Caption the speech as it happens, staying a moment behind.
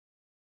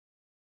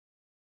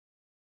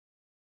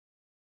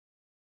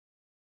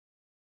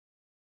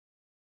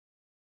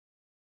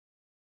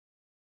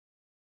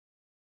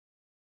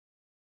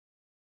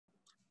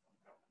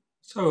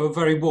So a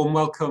very warm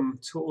welcome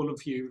to all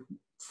of you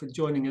for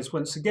joining us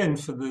once again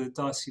for the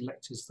Darcy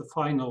Lectures, the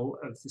final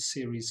of the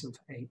series of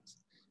 8.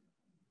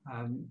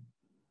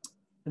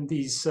 And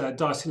these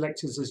Darcy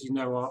Lectures, as you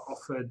know, are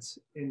offered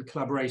in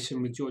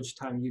collaboration with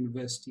Georgetown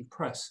University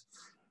Press.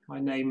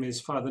 My name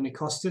is Father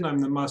Nick Austin. I'm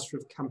the Master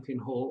of Campion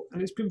Hall,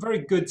 and it's been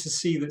very good to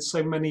see that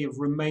so many have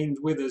remained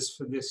with us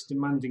for this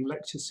demanding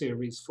lecture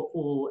series for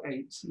all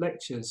 8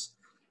 lectures.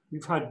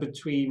 We've had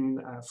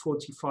between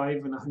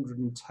 45 and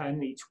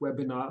 110 each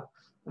webinar,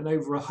 and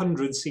over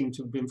 100 seem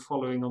to have been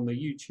following on the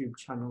YouTube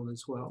channel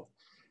as well.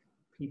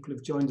 People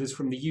have joined us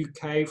from the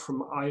UK,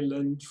 from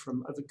Ireland,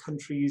 from other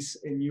countries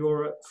in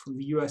Europe, from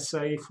the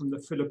USA, from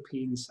the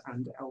Philippines,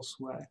 and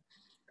elsewhere.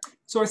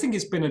 So I think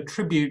it's been a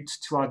tribute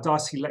to our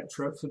Darcy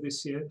lecturer for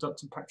this year,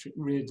 Dr. Patrick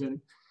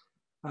Riordan,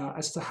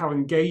 as to how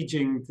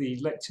engaging the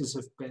lectures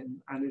have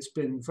been, and it's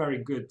been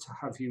very good to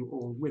have you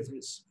all with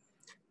us.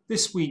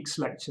 This week's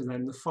lecture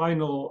then, the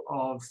final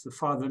of the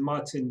Father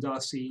Martin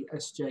Darcy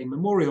SJ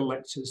Memorial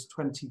Lectures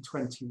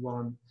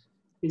 2021,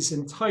 is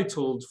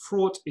entitled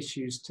Fraught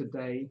Issues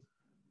Today,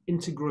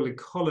 Integral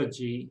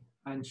Ecology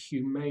and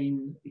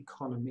Humane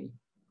Economy.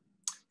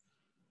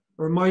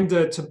 A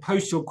reminder to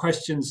post your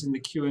questions in the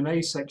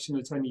Q&A section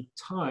at any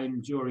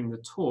time during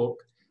the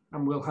talk,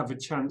 and we'll have a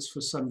chance for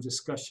some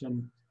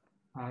discussion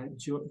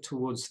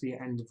towards the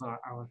end of our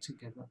hour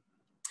together.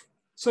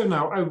 So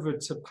now over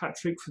to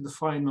Patrick for the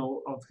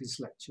final of his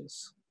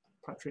lectures.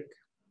 Patrick.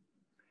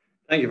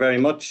 Thank you very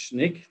much,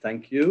 Nick.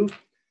 Thank you.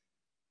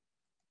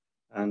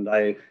 And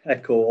I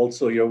echo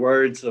also your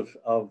words of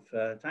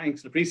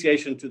thanks and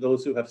appreciation to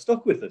those who have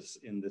stuck with us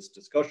in this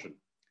discussion.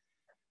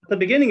 At the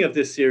beginning of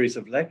this series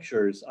of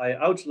lectures, I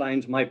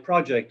outlined my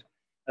project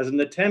as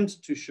an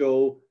attempt to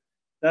show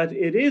that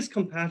it is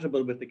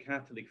compatible with the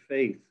Catholic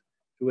faith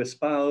to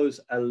espouse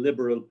a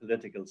liberal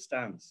political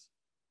stance.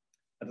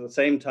 At the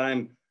same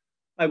time,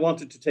 I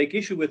wanted to take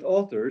issue with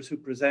authors who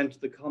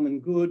present the common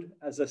good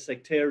as a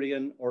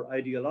sectarian or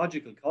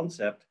ideological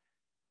concept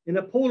in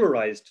a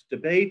polarized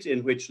debate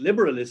in which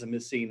liberalism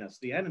is seen as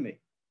the enemy.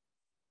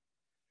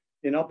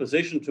 In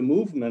opposition to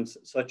movements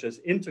such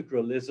as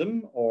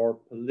integralism or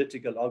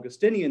political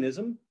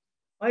Augustinianism,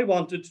 I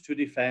wanted to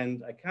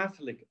defend a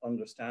Catholic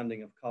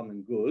understanding of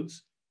common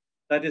goods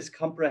that is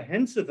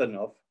comprehensive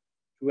enough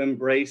to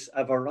embrace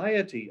a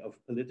variety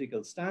of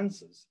political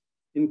stances,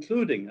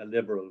 including a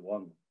liberal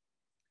one.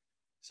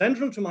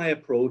 Central to my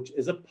approach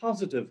is a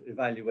positive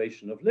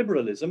evaluation of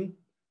liberalism,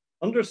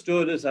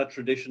 understood as a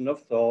tradition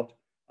of thought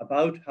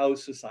about how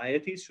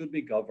societies should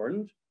be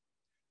governed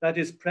that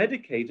is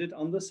predicated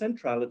on the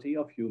centrality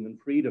of human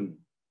freedom.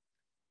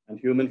 And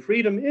human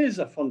freedom is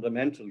a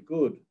fundamental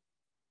good,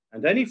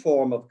 and any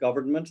form of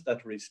government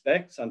that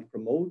respects and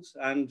promotes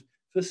and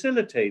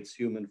facilitates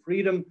human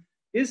freedom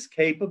is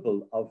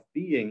capable of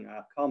being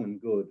a common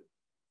good.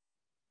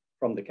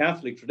 From the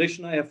Catholic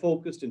tradition, I have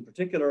focused in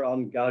particular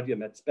on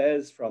Gaudium et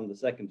Spes from the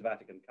Second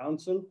Vatican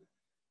Council,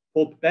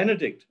 Pope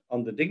Benedict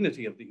on the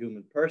dignity of the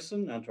human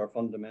person and her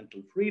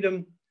fundamental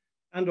freedom,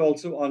 and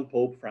also on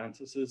Pope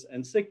Francis's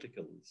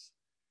encyclicals,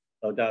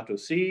 Laudato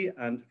Si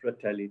and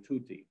Fratelli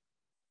Tutti.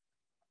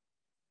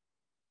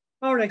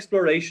 Our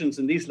explorations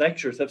in these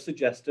lectures have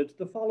suggested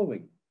the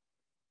following.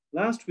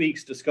 Last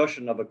week's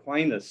discussion of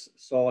Aquinas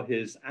saw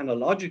his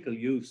analogical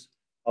use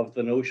of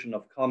the notion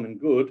of common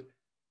good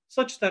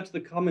such that the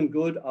common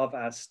good of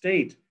a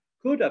state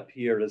could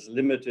appear as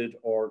limited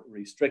or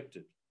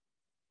restricted.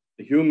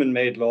 The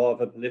human-made law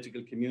of a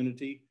political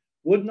community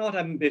would not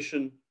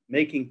ambition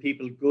making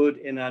people good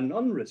in an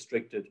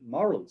unrestricted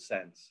moral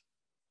sense,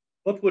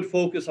 but would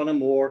focus on a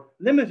more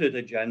limited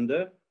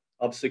agenda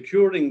of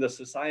securing the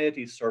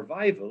society's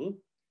survival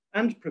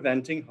and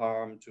preventing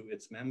harm to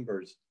its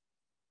members.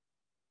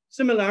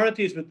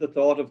 Similarities with the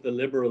thought of the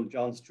liberal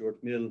John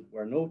Stuart Mill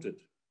were noted.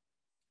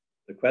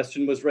 The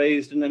question was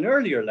raised in an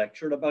earlier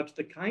lecture about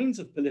the kinds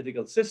of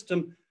political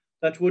system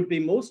that would be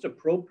most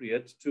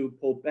appropriate to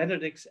Pope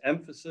Benedict's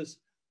emphasis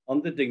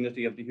on the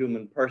dignity of the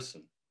human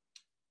person.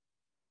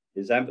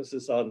 His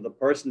emphasis on the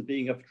person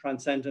being of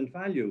transcendent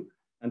value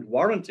and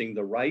warranting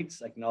the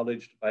rights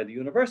acknowledged by the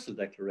Universal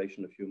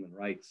Declaration of Human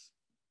Rights.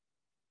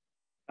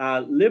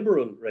 A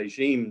liberal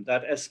regime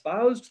that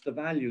espoused the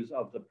values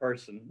of the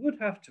person would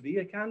have to be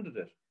a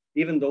candidate,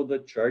 even though the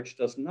Church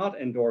does not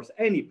endorse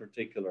any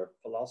particular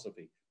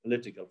philosophy,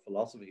 political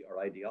philosophy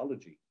or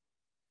ideology.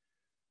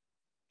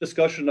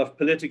 Discussion of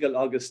political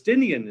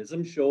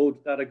Augustinianism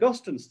showed that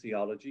Augustine's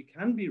theology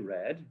can be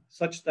read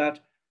such that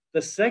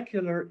the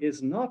secular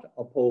is not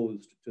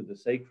opposed to the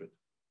sacred.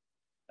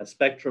 A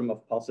spectrum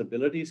of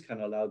possibilities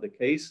can allow the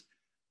case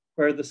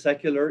where the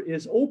secular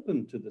is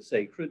open to the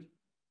sacred,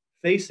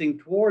 facing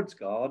towards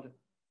God,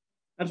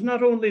 and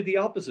not only the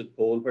opposite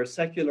pole where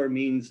secular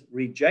means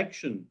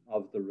rejection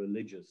of the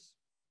religious.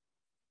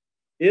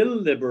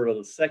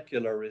 Illiberal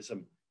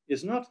secularism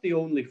is not the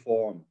only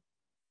form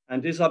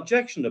and is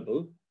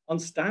objectionable on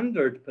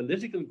standard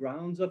political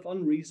grounds of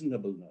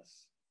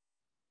unreasonableness.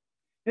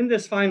 In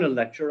this final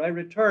lecture, I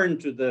return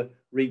to the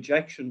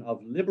rejection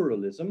of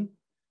liberalism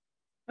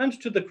and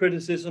to the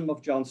criticism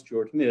of John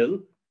Stuart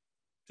Mill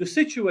to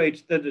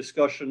situate the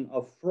discussion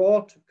of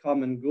fraught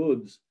common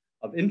goods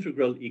of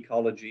integral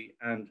ecology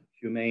and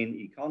humane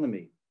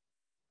economy.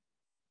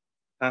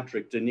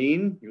 Patrick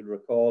Dineen, you'll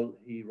recall,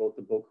 he wrote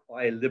the book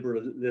Why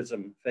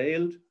Liberalism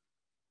Failed.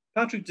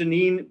 Patrick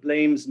Dineen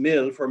blames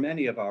Mill for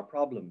many of our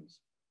problems.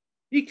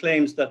 He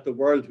claims that the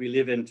world we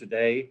live in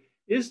today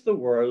is the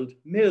world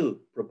Mill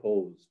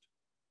proposed.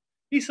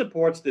 He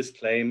supports this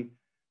claim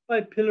by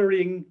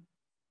pillorying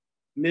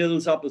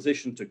Mill's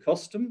opposition to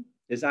custom,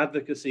 his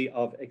advocacy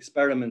of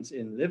experiments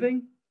in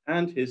living,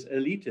 and his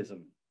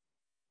elitism.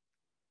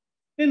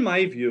 In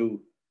my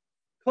view,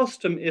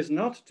 custom is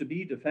not to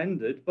be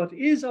defended, but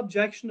is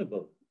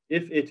objectionable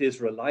if it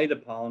is relied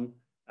upon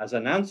as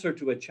an answer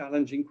to a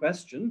challenging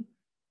question: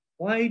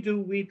 why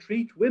do we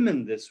treat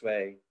women this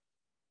way?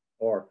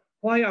 Or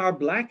why are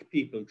Black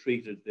people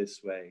treated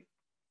this way?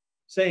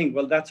 Saying,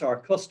 well, that's our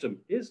custom,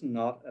 is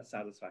not a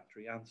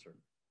satisfactory answer.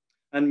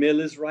 And Mill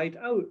is right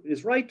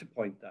to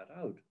point that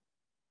out.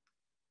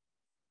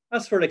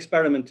 As for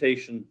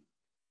experimentation,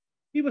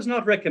 he was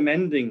not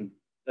recommending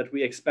that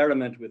we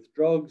experiment with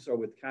drugs or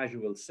with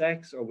casual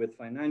sex or with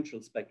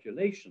financial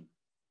speculation.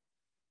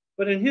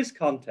 But in his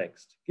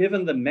context,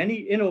 given the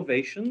many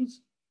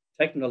innovations,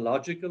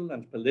 technological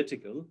and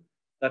political,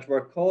 that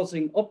were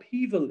causing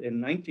upheaval in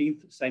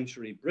 19th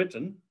century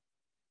Britain,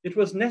 it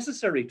was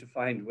necessary to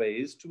find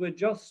ways to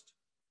adjust.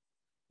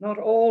 Not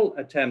all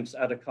attempts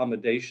at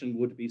accommodation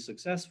would be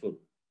successful,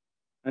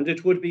 and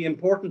it would be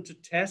important to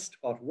test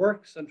what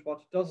works and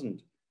what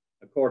doesn't,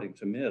 according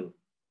to Mill.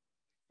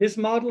 His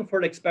model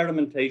for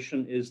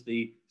experimentation is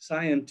the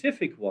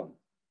scientific one,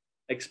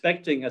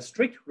 expecting a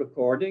strict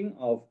recording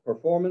of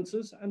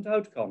performances and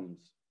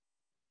outcomes.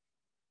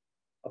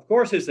 Of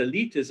course, his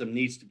elitism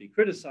needs to be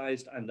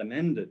criticized and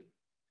amended,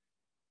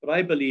 but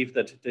I believe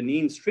that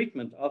Dineen's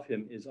treatment of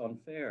him is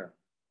unfair.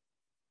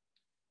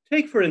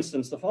 Take, for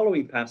instance, the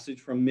following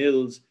passage from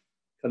Mill's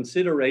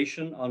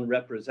Consideration on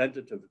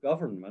Representative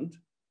Government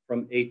from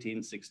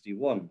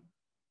 1861.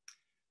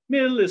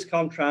 Mill is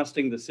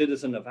contrasting the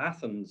citizen of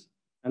Athens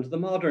and the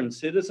modern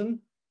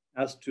citizen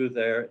as to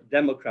their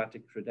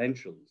democratic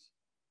credentials.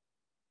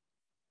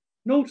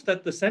 Note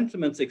that the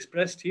sentiments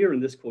expressed here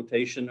in this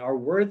quotation are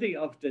worthy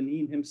of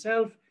Dineen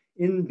himself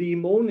in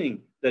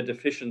bemoaning the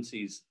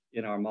deficiencies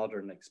in our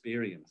modern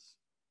experience.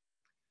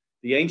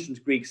 The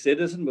ancient Greek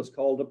citizen was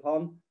called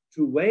upon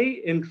to weigh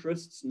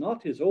interests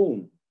not his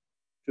own,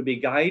 to be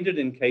guided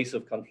in case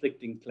of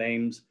conflicting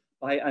claims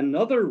by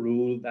another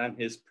rule than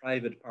his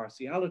private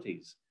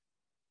partialities,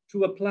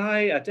 to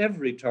apply at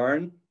every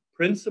turn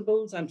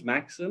principles and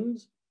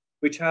maxims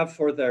which have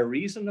for their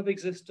reason of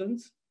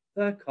existence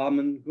the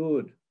common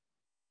good.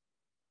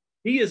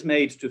 He is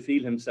made to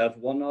feel himself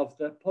one of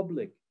the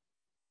public,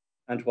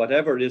 and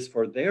whatever is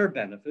for their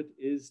benefit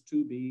is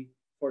to be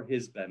for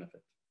his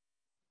benefit.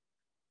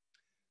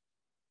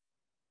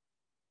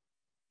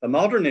 The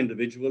modern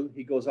individual,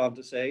 he goes on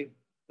to say,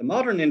 the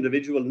modern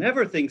individual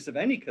never thinks of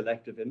any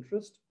collective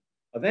interest,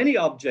 of any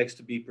objects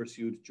to be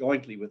pursued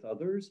jointly with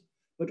others,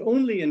 but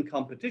only in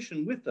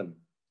competition with them,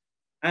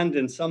 and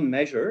in some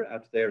measure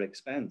at their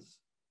expense.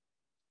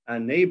 A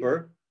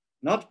neighbor,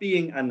 not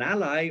being an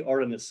ally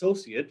or an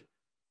associate,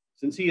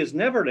 since he is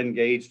never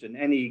engaged in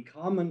any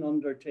common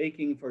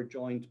undertaking for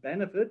joint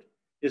benefit,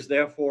 is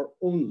therefore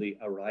only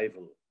a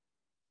rival.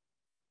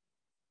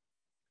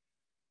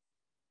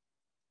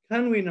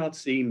 Can we not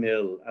see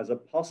Mill as a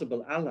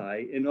possible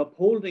ally in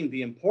upholding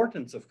the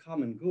importance of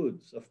common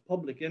goods, of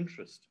public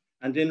interest,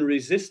 and in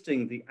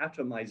resisting the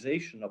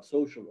atomization of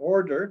social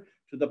order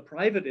to the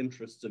private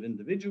interests of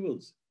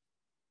individuals?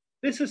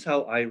 This is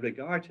how I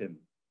regard him,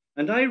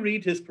 and I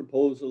read his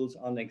proposals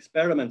on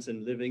experiments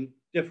in living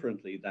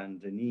differently than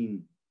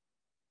Dineen.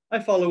 I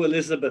follow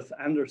Elizabeth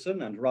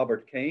Anderson and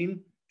Robert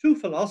Kane, two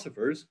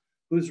philosophers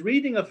whose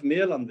reading of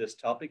Mill on this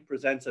topic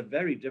presents a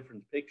very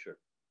different picture.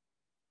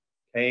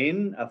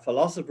 Kane, a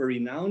philosopher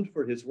renowned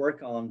for his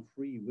work on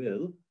free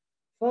will,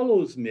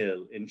 follows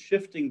Mill in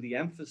shifting the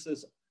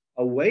emphasis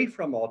away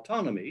from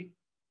autonomy,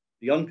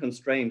 the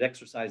unconstrained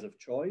exercise of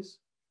choice,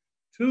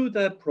 to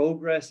the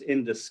progress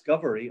in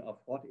discovery of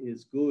what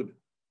is good.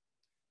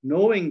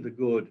 Knowing the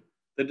good,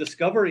 the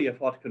discovery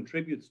of what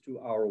contributes to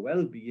our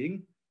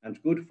well-being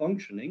and good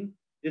functioning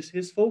is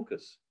his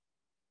focus.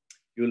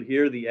 You'll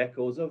hear the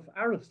echoes of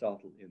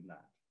Aristotle in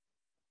that.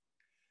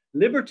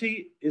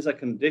 Liberty is a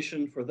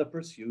condition for the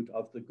pursuit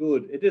of the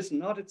good. It is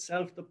not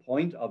itself the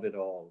point of it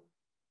all.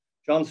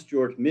 John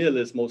Stuart Mill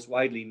is most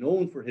widely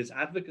known for his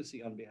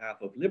advocacy on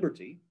behalf of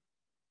liberty.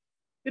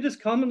 It is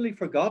commonly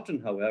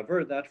forgotten,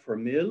 however, that for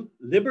Mill,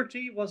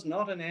 liberty was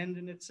not an end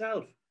in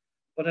itself,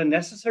 but a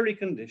necessary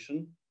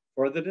condition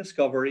for the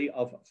discovery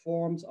of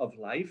forms of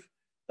life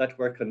that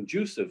were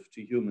conducive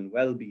to human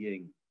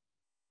well-being.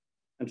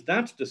 And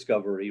that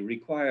discovery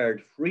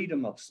required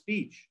freedom of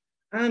speech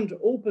and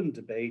open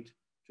debate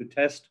to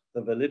test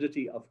the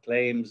validity of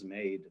claims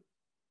made.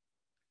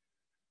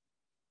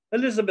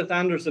 Elizabeth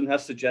Anderson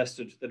has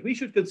suggested that we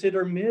should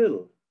consider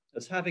Mill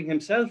as having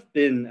himself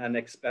been an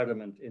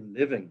experiment in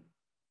living.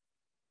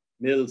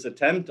 Mill's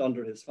attempt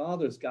under his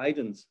father's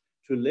guidance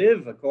to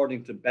live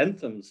according to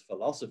Bentham's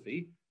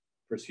philosophy,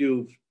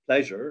 pursue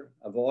pleasure,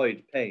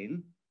 avoid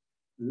pain,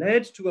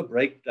 led to a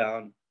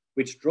breakdown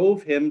which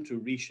drove him to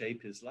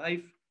reshape his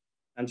life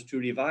and to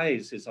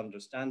revise his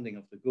understanding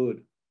of the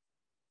good.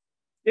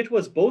 It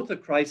was both a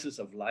crisis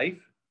of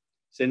life,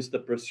 since the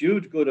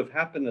pursued good of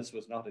happiness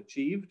was not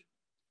achieved,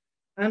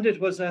 and it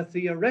was a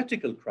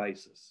theoretical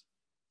crisis,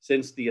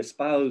 since the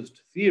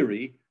espoused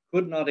theory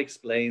could not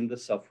explain the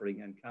suffering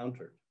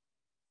encountered.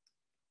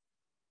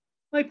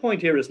 My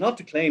point here is not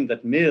to claim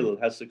that Mill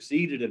has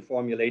succeeded in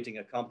formulating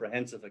a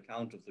comprehensive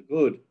account of the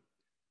good.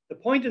 The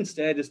point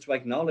instead is to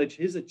acknowledge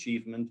his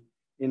achievement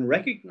in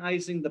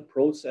recognizing the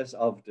process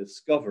of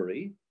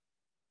discovery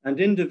and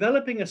in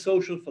developing a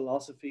social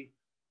philosophy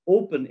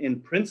open in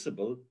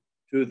principle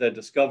to the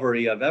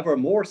discovery of ever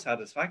more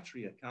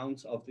satisfactory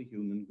accounts of the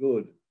human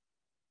good.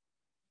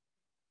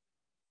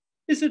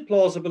 Is it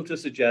plausible to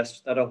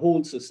suggest that a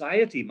whole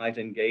society might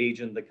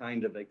engage in the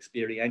kind of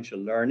experiential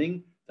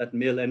learning that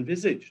Mill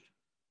envisaged?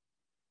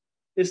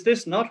 Is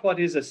this not what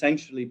is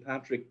essentially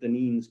Patrick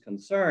Deneen's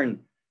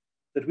concern,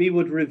 that we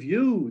would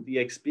review the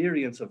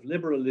experience of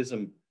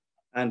liberalism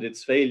and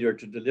its failure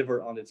to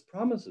deliver on its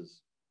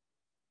promises?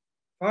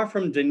 Far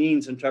from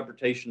Deneen's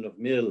interpretation of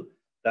Mill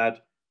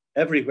that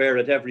everywhere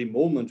at every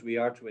moment we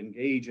are to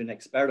engage in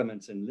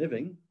experiments in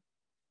living,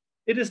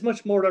 it is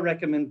much more a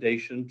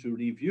recommendation to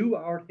review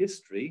our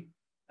history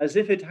as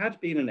if it had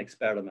been an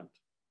experiment,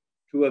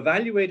 to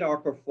evaluate our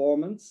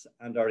performance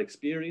and our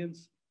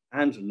experience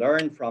and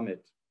learn from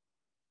it.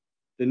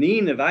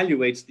 Deneen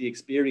evaluates the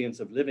experience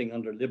of living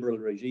under liberal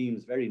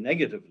regimes very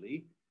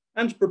negatively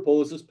and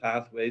proposes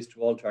pathways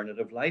to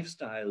alternative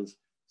lifestyles,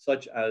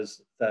 such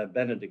as the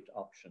Benedict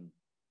option.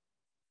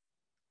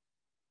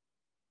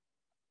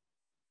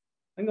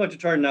 I'm going to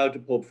turn now to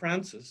Pope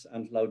Francis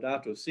and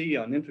Laudato Si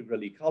on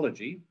integral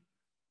ecology.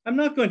 I'm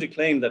not going to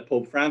claim that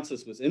Pope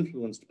Francis was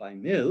influenced by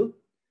Mill,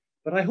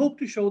 but I hope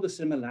to show the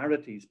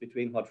similarities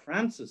between what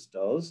Francis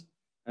does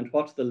and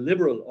what the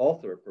liberal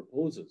author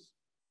proposes.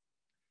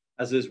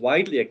 As is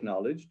widely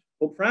acknowledged,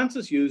 Pope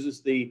Francis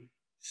uses the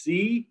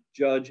see,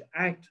 judge,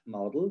 act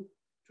model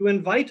to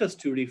invite us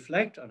to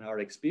reflect on our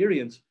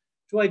experience,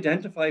 to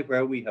identify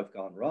where we have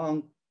gone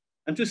wrong,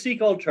 and to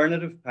seek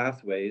alternative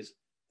pathways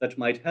that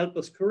might help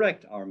us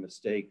correct our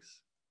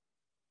mistakes.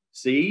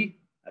 See,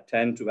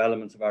 attend to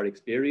elements of our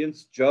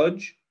experience,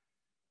 judge,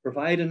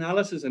 provide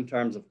analysis in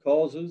terms of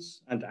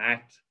causes, and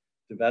act,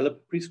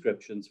 develop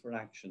prescriptions for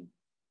action.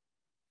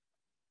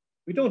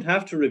 We don't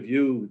have to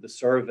review the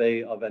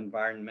survey of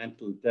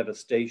environmental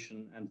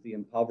devastation and the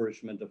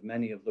impoverishment of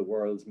many of the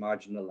world's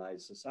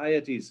marginalized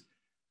societies.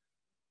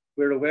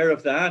 We're aware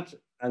of that,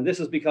 and this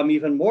has become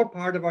even more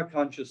part of our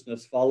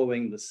consciousness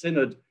following the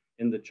synod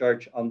in the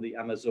Church on the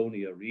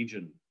Amazonia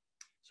region.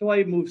 So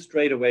I move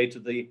straight away to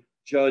the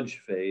judge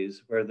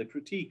phase, where the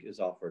critique is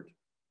offered.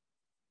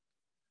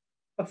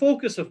 A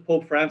focus of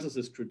Pope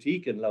Francis's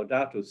critique in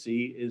Laudato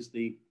Si is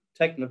the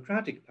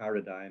technocratic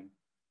paradigm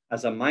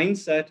as a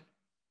mindset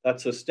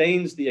that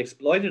sustains the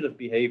exploitative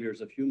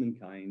behaviors of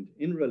humankind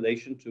in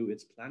relation to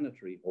its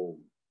planetary home.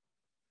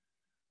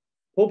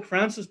 Pope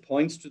Francis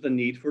points to the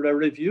need for a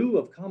review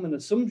of common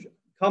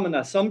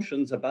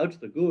assumptions about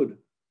the good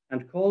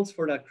and calls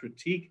for a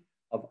critique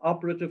of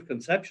operative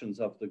conceptions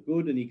of the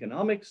good in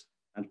economics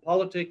and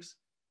politics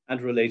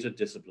and related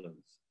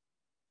disciplines.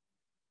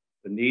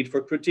 The need for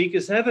critique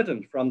is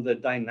evident from the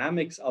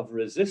dynamics of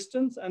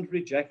resistance and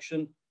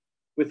rejection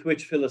with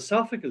which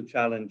philosophical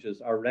challenges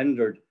are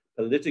rendered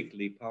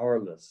politically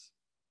powerless.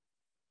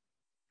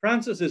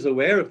 Francis is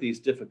aware of these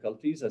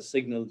difficulties as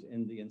signaled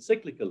in the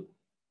encyclical,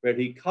 where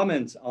he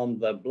comments on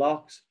the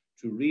blocks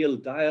to real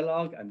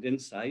dialogue and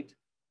insight,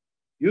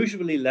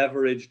 usually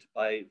leveraged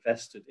by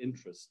vested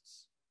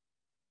interests.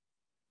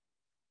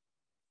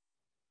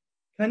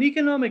 Can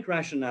economic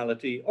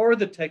rationality or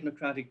the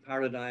technocratic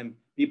paradigm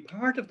be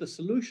part of the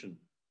solution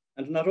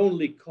and not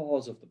only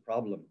cause of the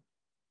problem?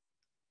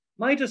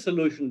 Might a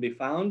solution be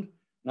found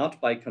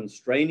not by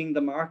constraining the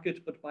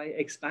market, but by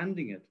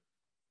expanding it,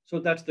 so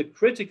that the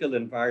critical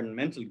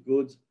environmental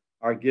goods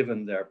are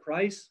given their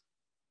price,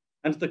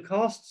 and the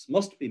costs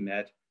must be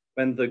met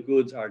when the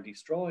goods are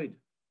destroyed?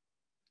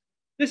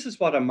 This is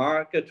what a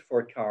market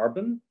for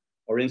carbon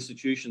or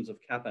institutions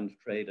of cap and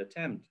trade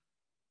attempt.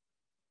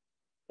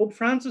 Pope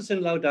Francis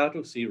in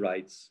Laudato Si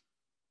writes,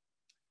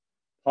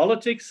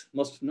 "Politics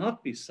must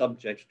not be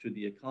subject to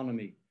the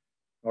economy,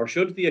 nor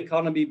should the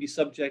economy be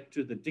subject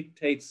to the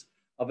dictates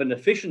of an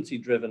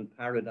efficiency-driven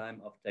paradigm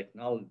of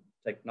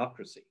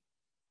technocracy.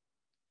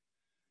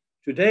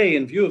 Today,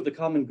 in view of the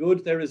common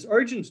good, there is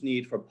urgent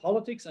need for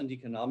politics and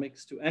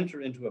economics to enter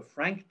into a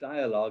frank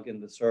dialogue in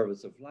the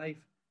service of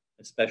life,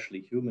 especially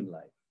human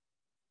life."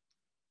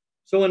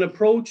 So an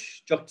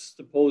approach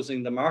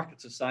juxtaposing the market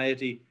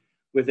society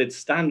with its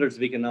standards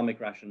of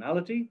economic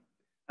rationality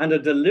and a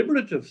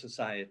deliberative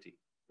society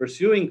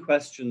pursuing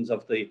questions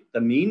of the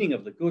meaning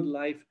of the good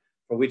life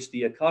for which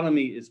the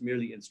economy is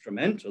merely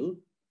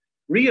instrumental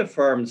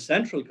reaffirms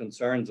central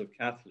concerns of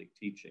Catholic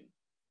teaching.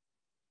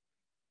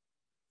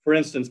 For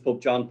instance,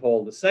 Pope John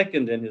Paul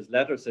II, in his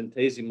letter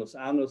Centesimus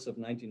Annus of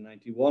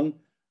 1991,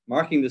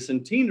 marking the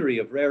centenary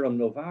of Rerum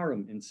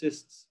Novarum,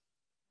 insists,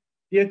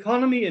 the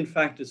economy, in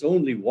fact, is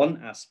only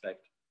one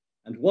aspect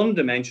and one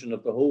dimension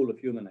of the whole of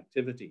human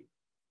activity.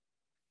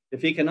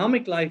 If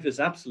economic life is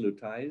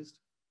absolutized,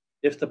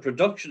 if the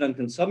production and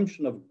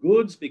consumption of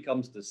goods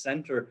becomes the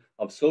center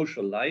of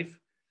social life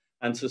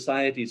and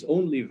society's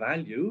only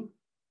value,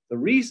 the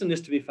reason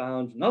is to be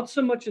found not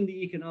so much in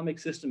the economic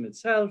system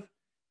itself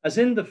as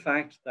in the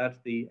fact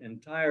that the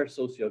entire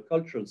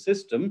socio-cultural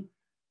system,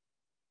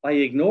 by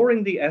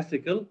ignoring the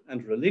ethical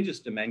and religious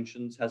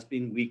dimensions, has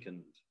been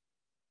weakened.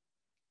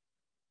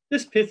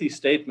 This pithy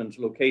statement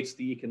locates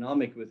the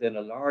economic within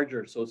a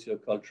larger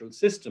socio-cultural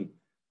system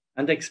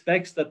and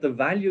expects that the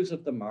values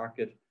of the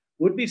market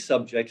would be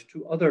subject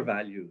to other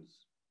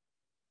values.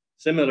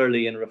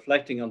 Similarly, in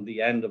reflecting on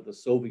the end of the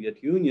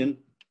Soviet Union,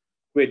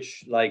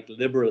 which, like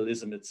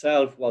liberalism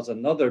itself, was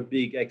another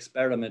big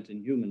experiment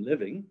in human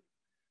living,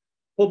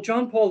 Pope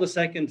John Paul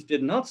II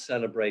did not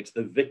celebrate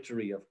the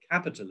victory of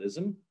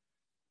capitalism,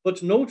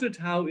 but noted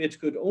how it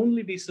could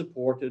only be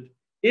supported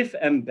if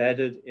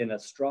embedded in a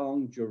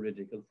strong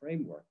juridical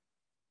framework.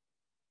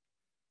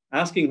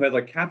 Asking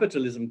whether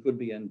capitalism could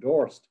be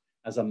endorsed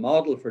as a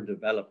model for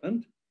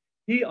development,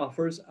 he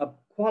offers a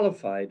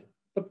qualified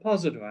but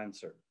positive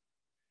answer.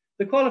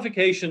 The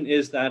qualification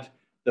is that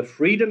the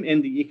freedom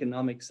in the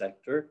economic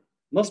sector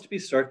must be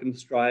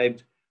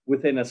circumscribed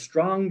within a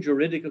strong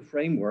juridical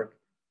framework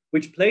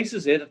which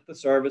places it at the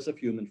service of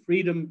human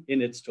freedom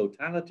in its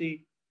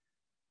totality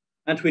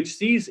and which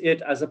sees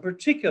it as a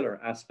particular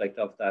aspect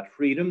of that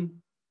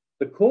freedom,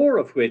 the core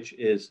of which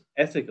is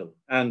ethical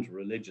and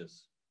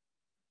religious.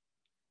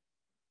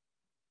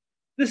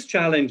 This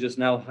challenge is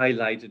now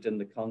highlighted in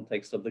the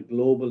context of the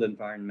global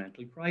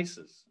environmental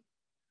crisis.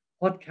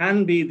 What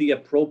can be the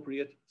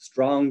appropriate,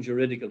 strong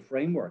juridical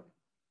framework?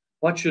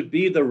 What should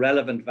be the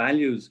relevant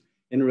values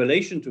in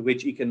relation to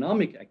which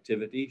economic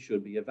activity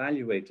should be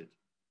evaluated?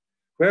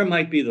 Where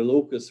might be the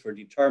locus for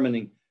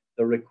determining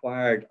the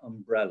required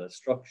umbrella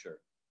structure?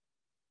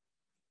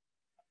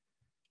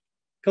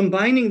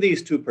 Combining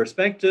these two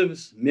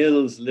perspectives,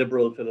 Mill's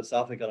liberal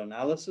philosophical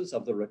analysis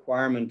of the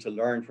requirement to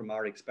learn from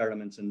our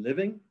experiments in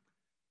living,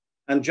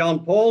 and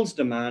John Paul's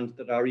demand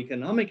that our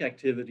economic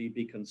activity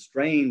be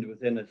constrained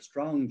within a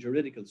strong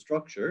juridical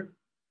structure,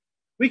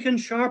 we can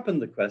sharpen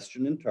the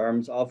question in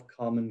terms of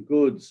common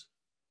goods.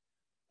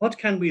 What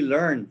can we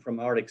learn from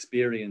our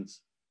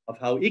experience of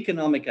how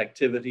economic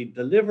activity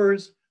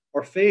delivers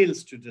or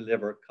fails to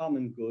deliver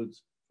common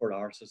goods for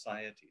our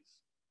societies?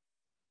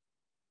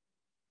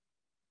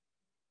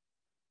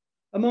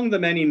 Among the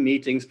many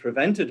meetings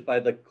prevented by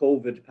the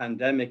COVID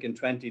pandemic in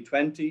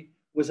 2020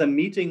 was a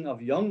meeting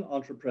of young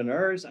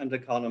entrepreneurs and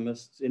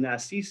economists in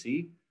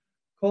Assisi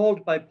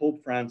called by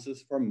Pope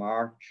Francis for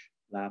March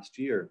last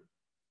year.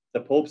 The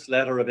Pope's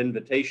letter of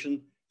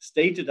invitation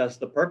stated as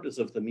the purpose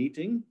of the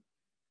meeting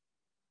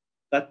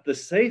that the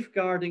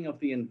safeguarding of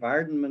the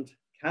environment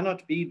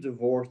cannot be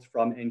divorced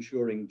from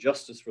ensuring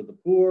justice for the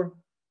poor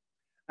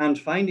and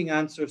finding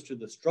answers to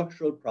the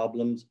structural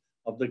problems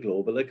of the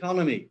global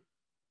economy.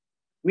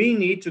 We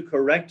need to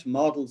correct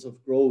models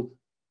of growth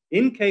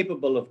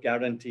incapable of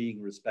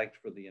guaranteeing respect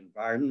for the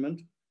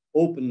environment,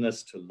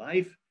 openness to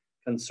life,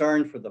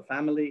 concern for the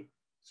family,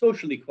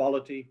 social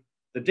equality,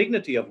 the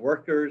dignity of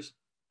workers,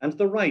 and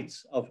the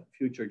rights of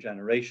future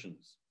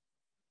generations.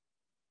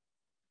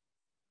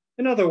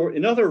 In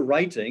other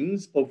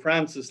writings, Pope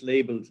Francis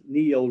labeled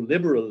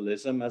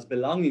neoliberalism as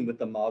belonging with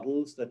the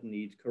models that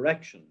need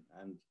correction.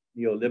 And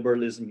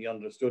neoliberalism he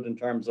understood in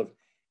terms of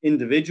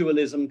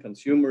individualism,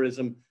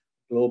 consumerism,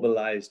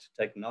 globalized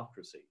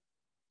technocracy.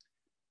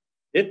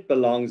 It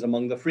belongs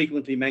among the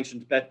frequently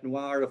mentioned bête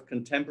noire of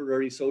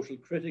contemporary social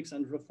critics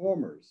and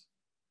reformers.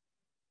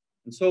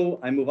 And so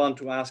I move on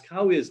to ask,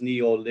 how is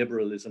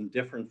neoliberalism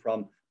different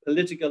from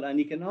political and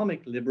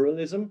economic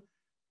liberalism?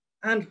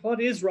 And what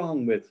is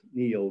wrong with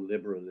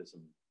neoliberalism?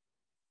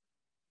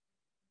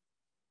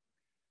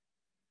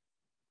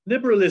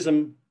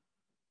 Liberalism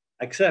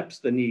accepts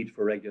the need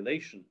for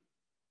regulation.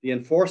 The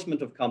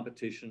enforcement of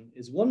competition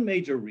is one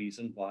major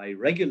reason why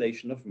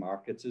regulation of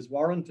markets is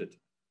warranted.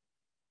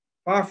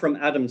 Far from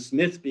Adam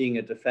Smith being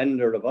a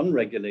defender of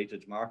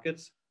unregulated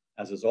markets,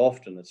 as is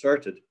often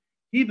asserted,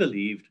 he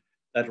believed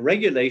that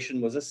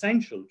regulation was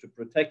essential to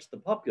protect the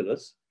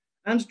populace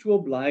and to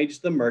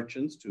oblige the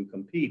merchants to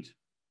compete.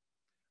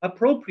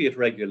 Appropriate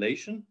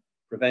regulation,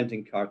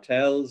 preventing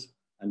cartels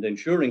and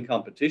ensuring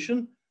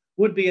competition,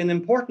 would be an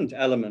important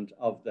element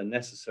of the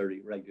necessary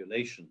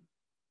regulation.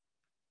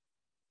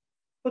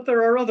 But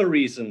there are other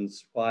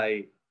reasons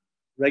why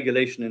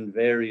regulation in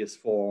various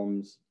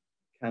forms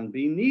can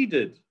be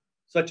needed,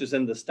 such as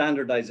in the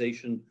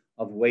standardization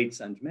of weights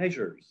and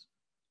measures,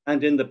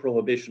 and in the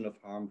prohibition of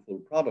harmful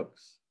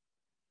products.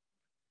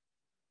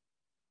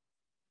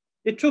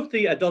 It took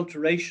the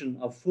Adulteration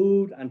of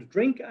Food and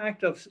Drink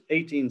Act of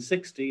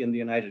 1860 in the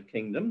United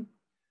Kingdom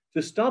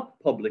to stop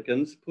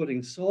publicans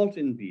putting salt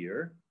in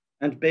beer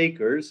and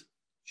bakers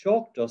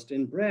chalk dust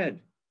in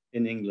bread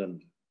in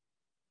England.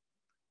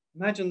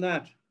 Imagine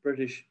that,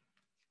 British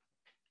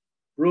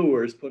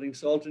brewers putting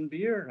salt in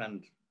beer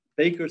and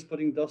bakers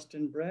putting dust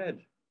in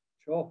bread,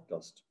 chalk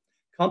dust.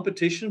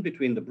 Competition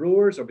between the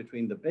brewers or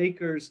between the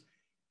bakers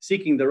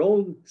seeking their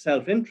own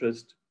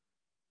self-interest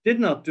did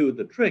not do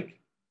the trick,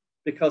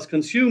 because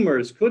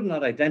consumers could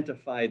not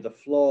identify the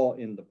flaw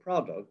in the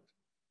product,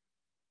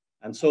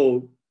 and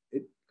so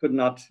it could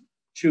not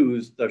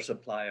choose their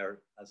supplier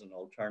as an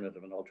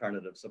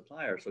alternative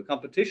supplier. So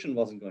competition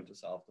wasn't going to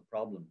solve the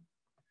problem.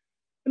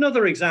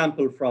 Another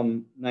example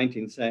from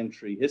 19th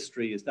century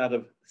history is that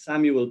of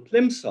Samuel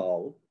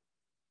Plimsoll,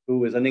 who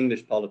was an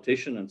English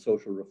politician and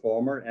social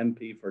reformer,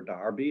 MP for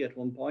Derby at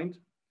one point.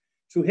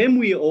 To him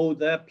we owe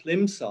the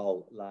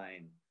Plimsoll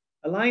line,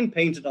 a line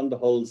painted on the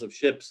hulls of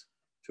ships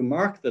to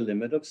mark the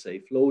limit of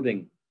safe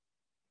loading.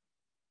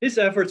 His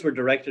efforts were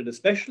directed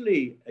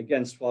especially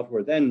against what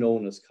were then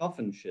known as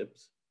coffin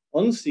ships,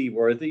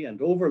 unseaworthy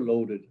and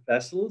overloaded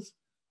vessels,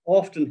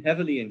 often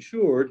heavily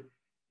insured,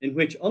 in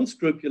which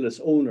unscrupulous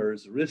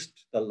owners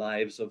risked the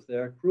lives of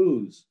their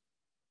crews.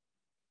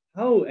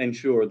 How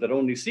ensure that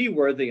only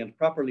seaworthy and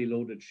properly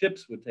loaded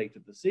ships would take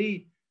to the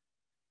sea?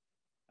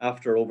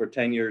 After over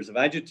 10 years of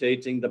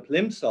agitating, the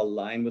Plimsoll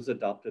line was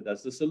adopted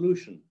as the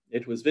solution.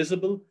 It was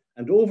visible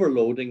and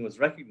overloading was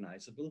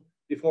recognizable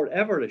before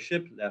ever a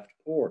ship left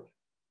port.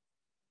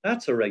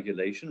 That's a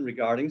regulation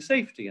regarding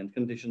safety and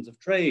conditions of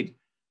trade,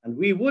 and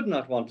we would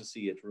not want to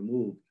see it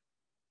removed.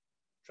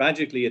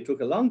 Tragically, it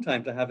took a long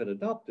time to have it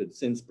adopted,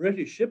 since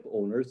British ship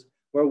owners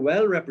were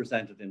well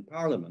represented in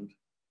Parliament,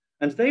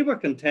 and they were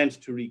content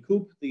to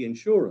recoup the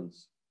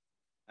insurance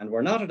and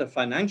were not at a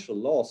financial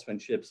loss when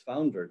ships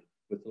foundered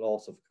with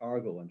loss of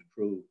cargo and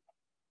crew.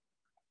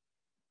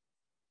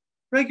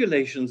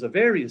 Regulations of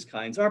various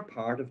kinds are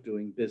part of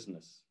doing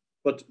business,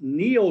 but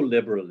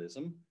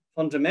neoliberalism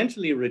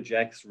fundamentally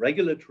rejects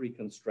regulatory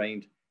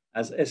constraint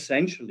as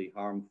essentially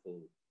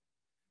harmful.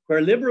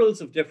 Where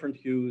liberals of different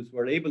hues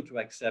were able to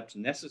accept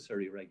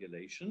necessary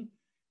regulation,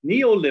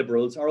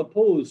 neoliberals are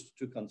opposed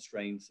to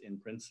constraints in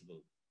principle.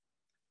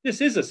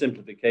 This is a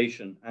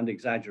simplification and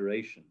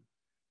exaggeration,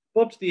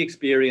 but the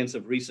experience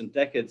of recent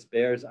decades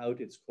bears out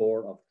its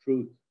core of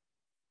truth.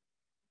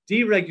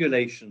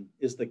 Deregulation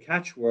is the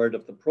catchword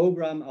of the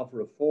program of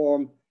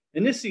reform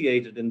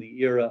initiated in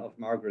the era of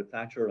Margaret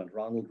Thatcher and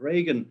Ronald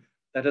Reagan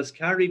that has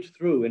carried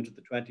through into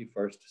the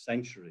 21st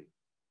century.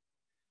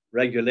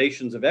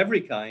 Regulations of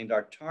every kind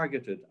are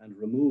targeted and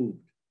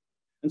removed.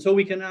 And so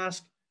we can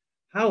ask,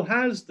 how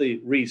has the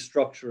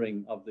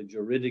restructuring of the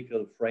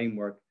juridical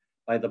framework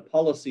by the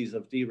policies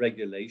of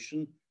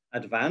deregulation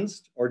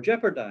advanced or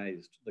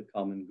jeopardized the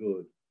common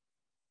good?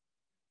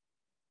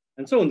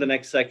 And so in the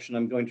next section,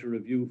 I'm going to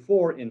review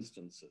 4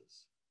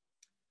 instances.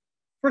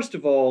 First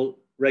of all,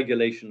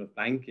 regulation of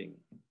banking.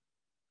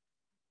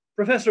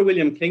 Professor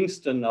William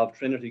Kingston of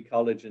Trinity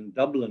College in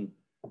Dublin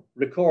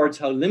records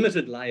how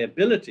limited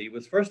liability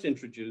was first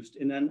introduced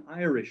in an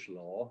Irish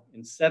law in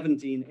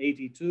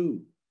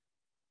 1782.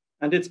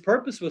 And its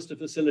purpose was to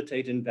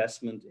facilitate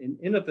investment in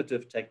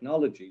innovative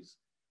technologies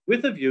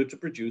with a view to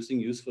producing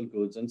useful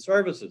goods and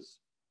services.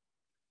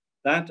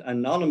 That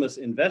Anonymous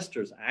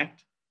Investors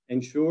Act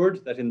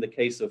ensured that in the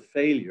case of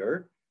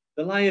failure,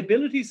 the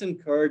liabilities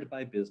incurred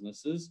by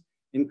businesses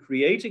in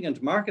creating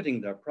and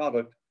marketing their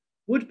product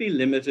would be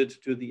limited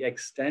to the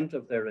extent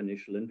of their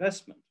initial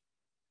investment.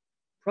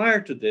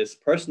 Prior to this,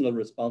 personal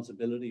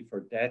responsibility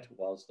for debt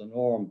was the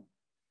norm.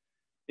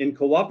 In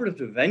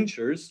cooperative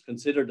ventures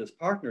considered as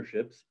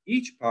partnerships,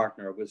 each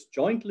partner was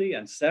jointly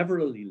and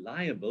severally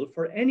liable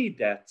for any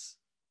debts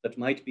that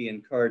might be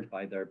incurred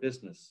by their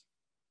business.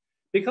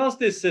 Because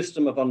this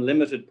system of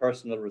unlimited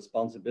personal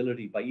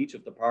responsibility by each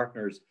of the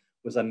partners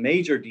was a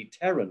major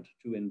deterrent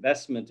to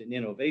investment in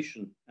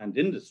innovation and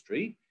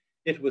industry,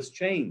 it was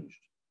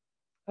changed.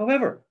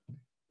 However,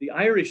 the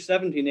Irish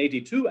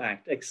 1782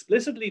 Act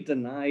explicitly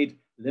denied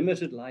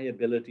limited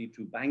liability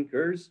to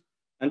bankers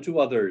and to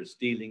others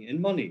dealing in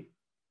money.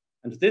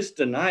 And this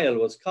denial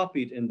was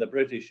copied in the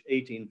British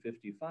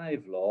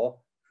 1855 law,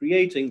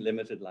 creating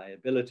limited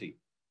liability.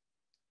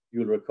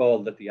 You'll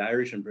recall that the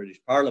Irish and British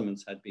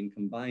parliaments had been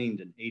combined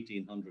in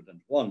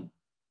 1801.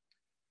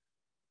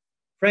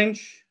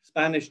 French,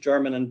 Spanish,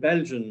 German, and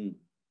Belgian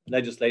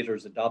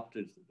legislators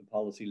adopted the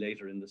policy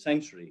later in the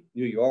century.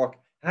 New York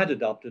had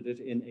adopted it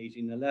in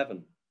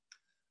 1811.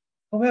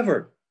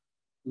 However,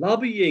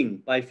 lobbying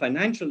by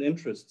financial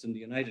interests in the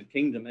United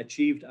Kingdom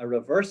achieved a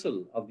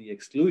reversal of the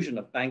exclusion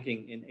of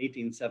banking in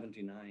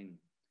 1879,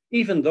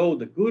 even though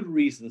the good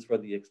reasons for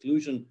the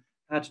exclusion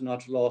had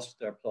not lost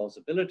their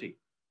plausibility.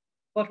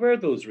 What were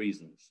those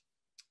reasons?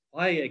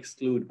 Why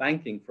exclude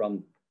banking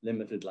from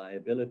limited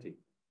liability?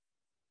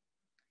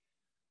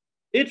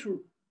 It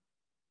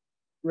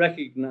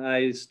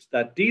recognized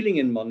that dealing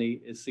in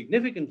money is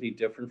significantly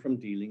different from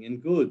dealing in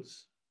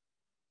goods.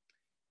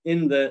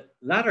 In the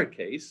latter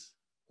case,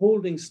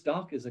 holding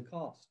stock is a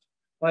cost,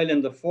 while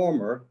in the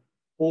former,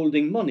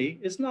 holding money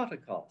is not a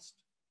cost.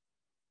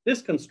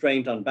 This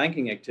constraint on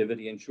banking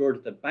activity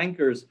ensured that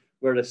bankers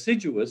were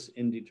assiduous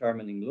in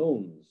determining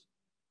loans.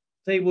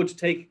 They would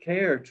take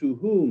care to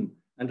whom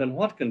and on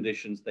what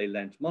conditions they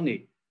lent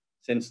money,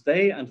 since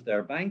they and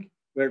their bank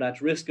were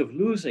at risk of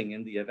losing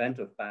in the event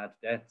of bad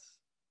debts.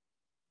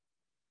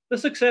 The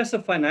success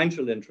of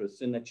financial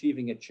interests in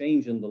achieving a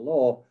change in the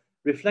law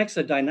reflects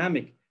a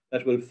dynamic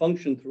that will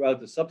function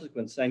throughout the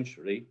subsequent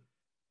century.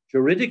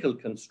 Juridical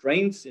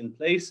constraints in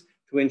place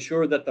to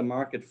ensure that the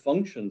market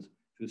functions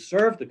to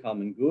serve the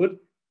common good,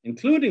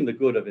 including the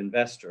good of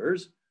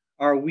investors,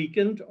 are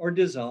weakened or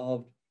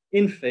dissolved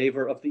in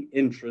favor of the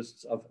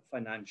interests of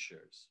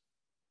financiers.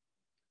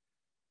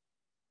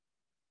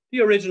 The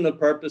original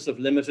purpose of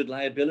limited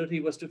liability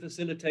was to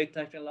facilitate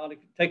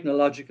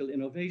technological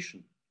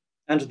innovation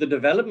and the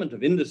development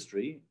of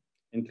industry,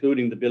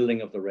 including the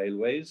building of the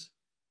railways.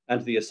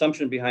 And the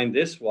assumption behind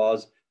this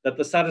was that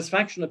the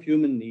satisfaction of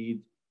human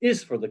need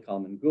is for the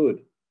common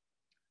good.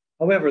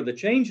 However, the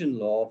change in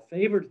law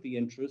favored the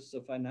interests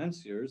of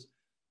financiers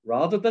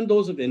rather than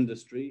those of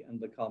industry and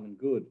the common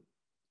good.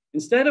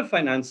 Instead of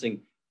financing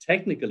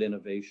technical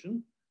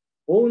innovation,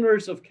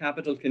 owners of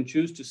capital can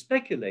choose to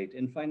speculate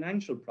in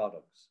financial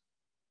products.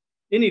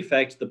 In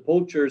effect, the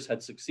poachers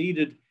had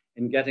succeeded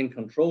in getting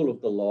control of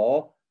the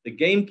law the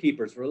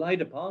gamekeepers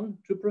relied upon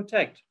to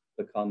protect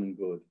the common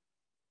good.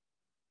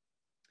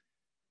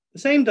 The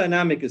same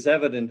dynamic is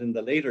evident in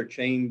the later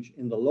change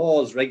in the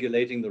laws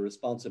regulating the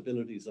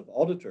responsibilities of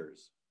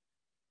auditors.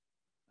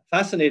 A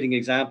fascinating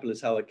example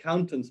is how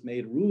accountants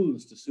made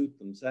rules to suit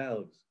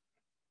themselves.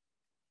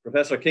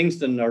 Professor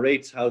Kingston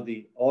narrates how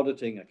the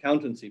auditing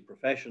accountancy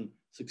profession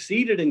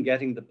succeeded in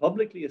getting the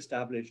publicly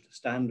established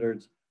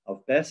standards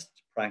of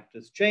best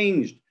practice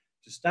changed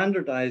to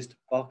standardized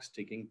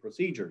box-ticking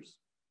procedures.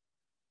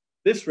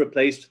 This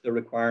replaced the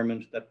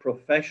requirement that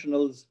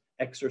professionals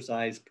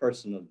exercise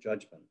personal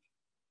judgment.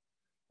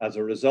 As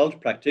a result,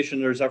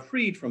 practitioners are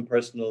freed from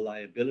personal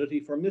liability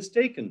for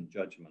mistaken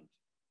judgment.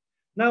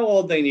 Now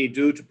all they need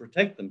do to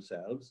protect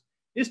themselves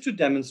is to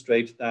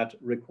demonstrate that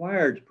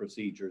required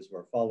procedures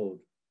were followed.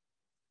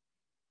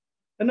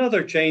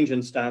 Another change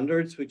in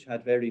standards, which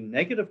had very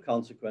negative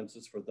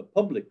consequences for the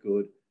public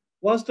good,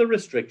 was the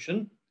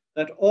restriction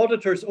that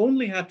auditors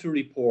only had to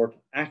report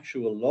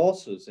actual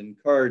losses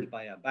incurred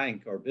by a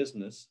bank or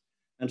business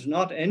and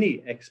not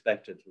any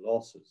expected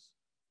losses.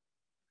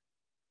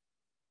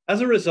 As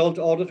a result,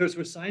 auditors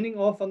were signing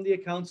off on the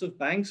accounts of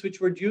banks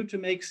which were due to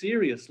make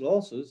serious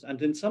losses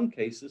and in some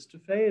cases to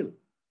fail.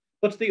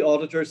 But the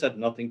auditors had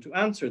nothing to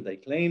answer, they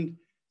claimed,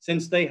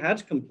 since they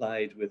had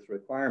complied with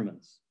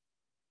requirements.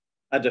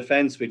 A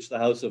defense which the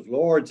House of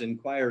Lords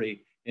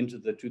inquiry into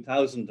the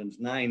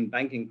 2009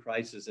 banking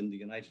crisis in the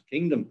United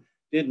Kingdom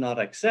did not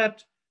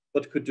accept,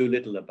 but could do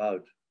little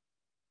about.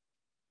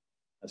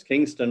 As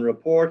Kingston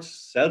reports,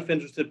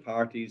 self-interested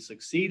parties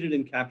succeeded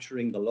in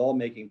capturing the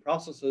lawmaking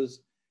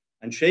processes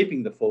and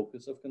shaping the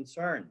focus of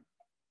concern.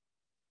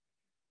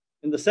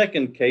 In the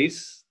second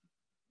case,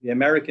 the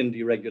American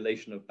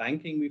deregulation of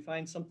banking, we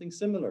find something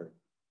similar.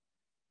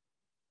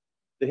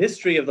 The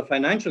history of the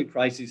financial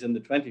crises in the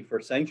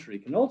 21st century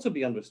can also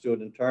be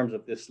understood in terms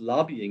of this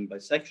lobbying by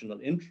sectional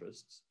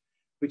interests,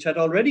 which had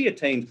already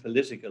attained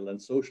political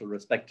and social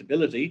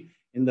respectability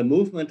in the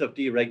movement of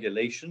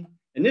deregulation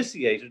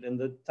initiated in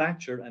the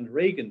Thatcher and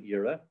Reagan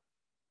era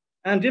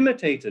and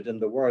imitated in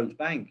the World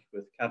Bank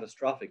with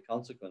catastrophic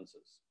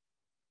consequences.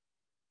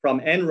 From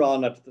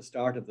Enron at the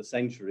start of the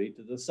century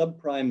to the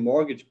subprime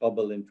mortgage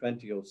bubble in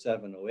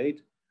 2007-08,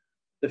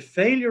 the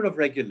failure of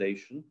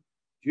regulation,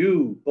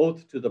 due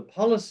both to the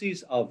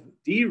policies of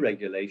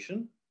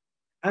deregulation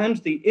and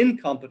the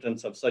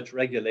incompetence of such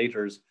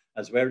regulators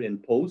as were in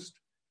post,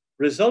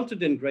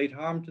 resulted in great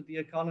harm to the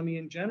economy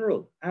in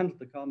general and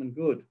the common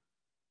good,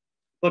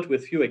 but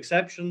with few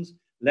exceptions,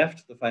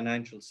 left the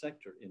financial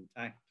sector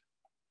intact.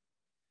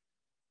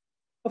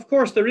 Of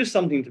course, there is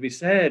something to be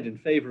said in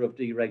favor of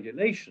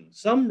deregulation.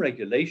 Some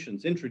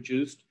regulations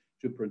introduced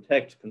to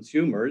protect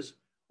consumers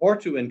or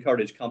to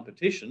encourage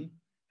competition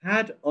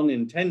had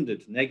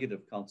unintended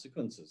negative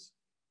consequences.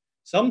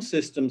 Some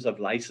systems of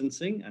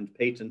licensing and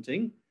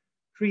patenting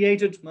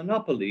created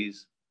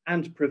monopolies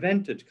and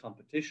prevented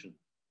competition.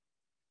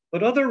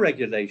 But other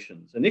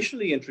regulations,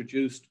 initially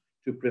introduced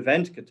to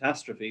prevent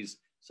catastrophes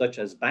such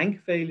as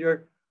bank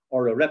failure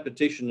or a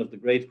repetition of the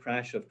great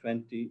crash of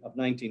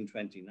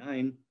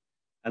 1929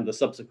 and the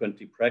subsequent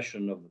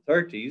depression of the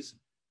 30s,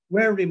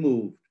 were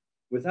removed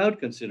without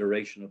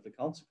consideration of the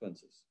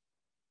consequences.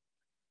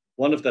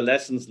 One of the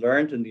lessons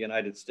learned in the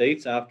United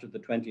States after the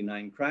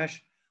 29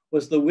 crash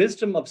was the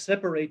wisdom of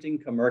separating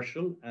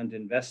commercial and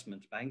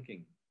investment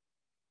banking.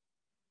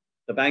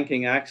 The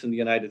Banking Acts in the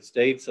United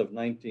States of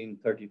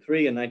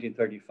 1933 and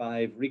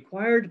 1935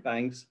 required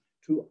banks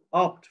to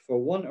opt for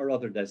one or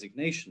other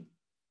designation,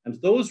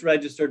 and those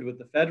registered with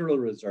the Federal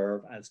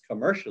Reserve as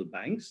commercial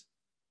banks,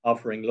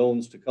 offering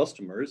loans to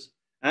customers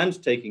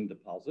and taking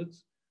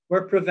deposits,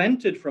 were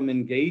prevented from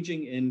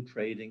engaging in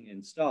trading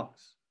in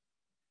stocks.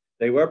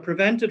 They were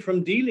prevented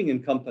from dealing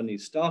in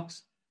companies'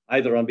 stocks,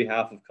 either on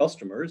behalf of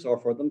customers or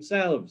for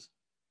themselves.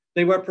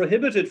 They were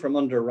prohibited from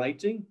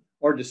underwriting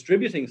or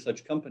distributing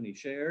such company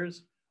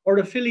shares, or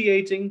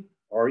affiliating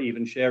or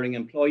even sharing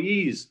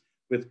employees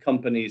with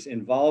companies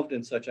involved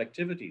in such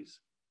activities.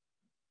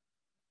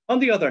 On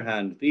the other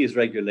hand, these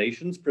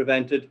regulations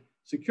prevented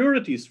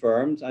securities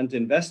firms and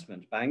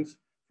investment banks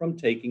from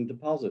taking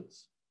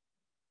deposits.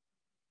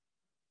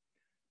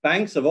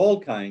 Banks of all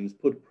kinds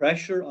put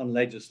pressure on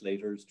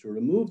legislators to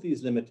remove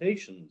these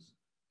limitations,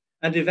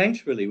 and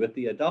eventually, with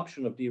the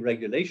adoption of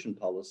deregulation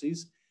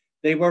policies,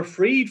 they were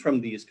freed from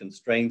these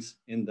constraints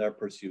in their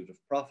pursuit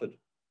of profit.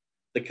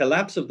 The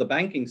collapse of the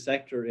banking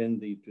sector in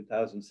the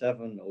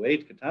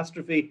 2007-08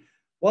 catastrophe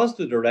was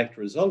the direct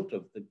result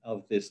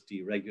of this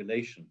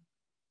deregulation.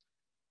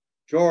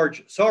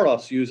 George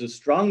Soros uses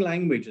strong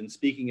language in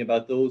speaking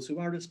about those who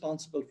are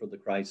responsible for the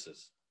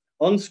crisis: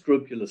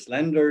 unscrupulous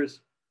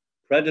lenders,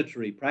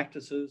 predatory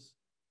practices,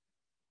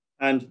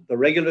 and the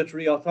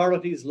regulatory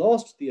authorities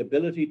lost the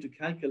ability to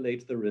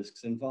calculate the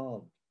risks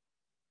involved.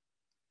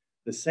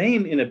 The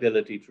same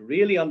inability to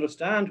really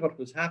understand what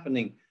was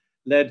happening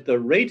led the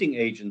rating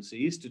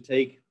agencies to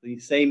take the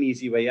same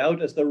easy way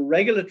out as the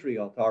regulatory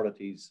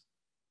authorities.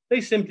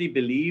 They simply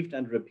believed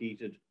and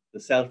repeated the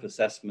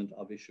self-assessment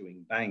of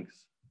issuing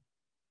banks.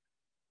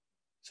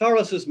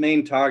 Soros's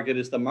main target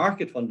is the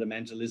market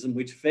fundamentalism,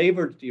 which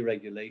favored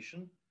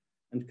deregulation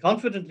and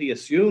confidently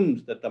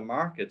assumed that the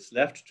markets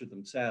left to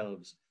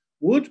themselves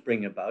would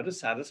bring about a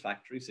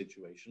satisfactory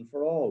situation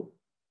for all.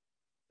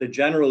 The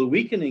general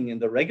weakening in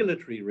the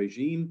regulatory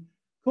regime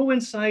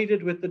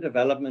coincided with the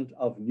development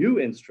of new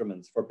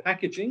instruments for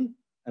packaging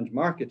and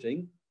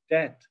marketing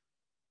debt.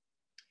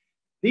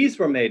 These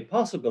were made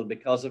possible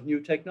because of new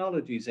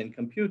technologies in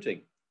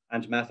computing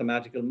and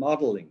mathematical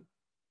modeling.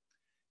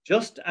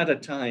 Just at a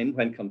time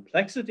when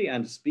complexity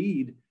and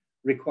speed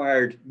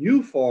required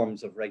new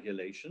forms of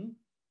regulation,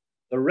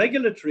 the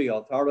regulatory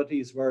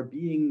authorities were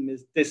being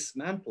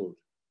dismantled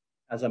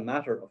as a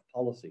matter of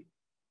policy.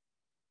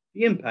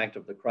 The impact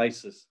of the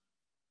crisis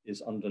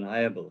is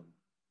undeniable.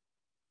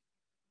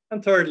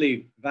 And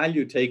thirdly,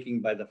 value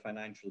taking by the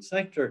financial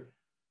sector.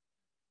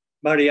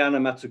 Mariana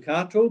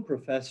Mazzucato,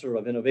 Professor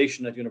of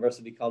Innovation at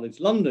University College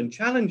London,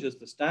 challenges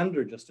the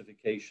standard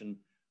justification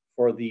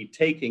for the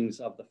takings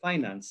of the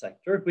finance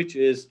sector, which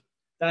is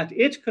that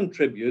it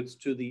contributes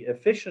to the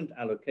efficient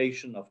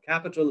allocation of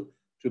capital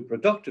to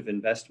productive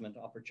investment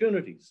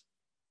opportunities.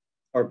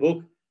 Her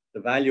book,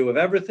 The Value of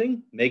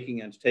Everything,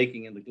 Making and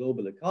Taking in the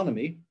Global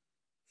Economy,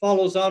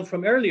 follows on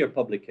from earlier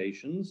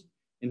publications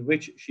in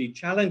which she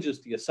challenges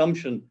the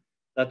assumption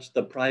that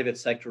the private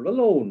sector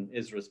alone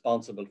is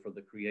responsible for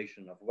the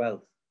creation of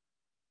wealth.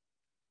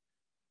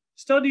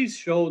 Studies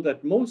show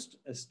that most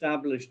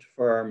established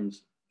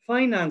firms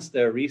finance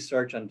their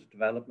research and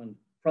development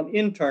from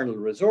internal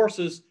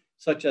resources,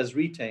 such as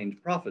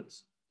retained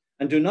profits,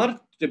 and do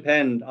not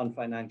depend on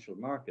financial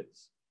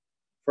markets.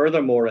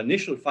 Furthermore,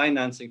 initial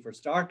financing for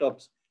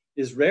startups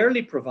is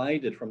rarely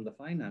provided from the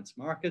finance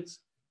markets.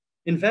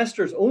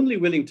 Investors only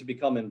willing to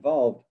become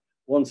involved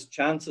once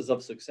chances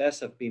of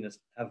success have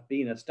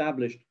been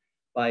established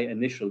by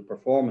initial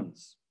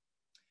performance.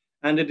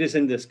 And it is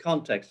in this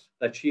context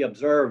that she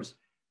observes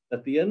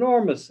that the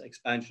enormous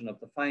expansion of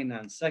the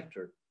finance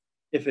sector,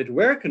 if it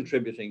were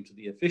contributing to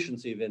the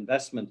efficiency of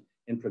investment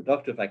in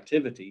productive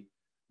activity,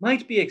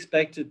 might be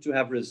expected to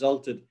have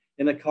resulted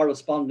in a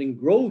corresponding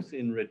growth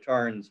in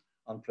returns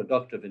on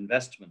productive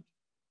investment.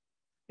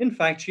 In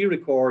fact, she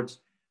records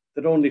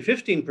that only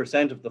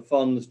 15% of the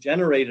funds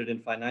generated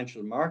in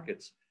financial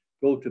markets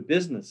go to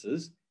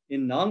businesses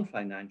in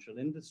non-financial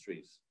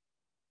industries.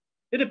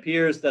 It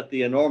appears that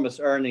the enormous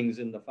earnings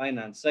in the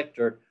finance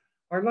sector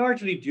are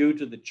largely due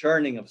to the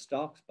churning of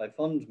stocks by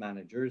fund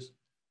managers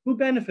who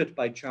benefit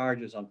by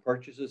charges on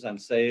purchases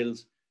and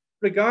sales,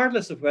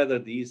 regardless of whether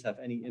these have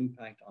any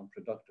impact on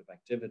productive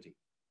activity.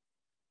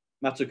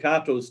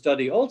 Mazzucato's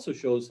study also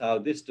shows how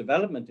this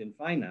development in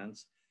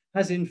finance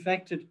has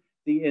infected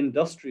the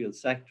industrial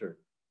sector,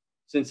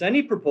 since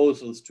any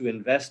proposals to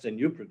invest in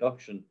new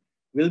production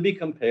will be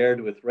compared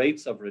with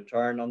rates of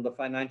return on the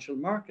financial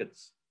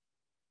markets.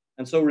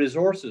 And so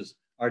resources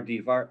are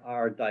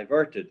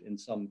diverted in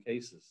some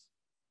cases.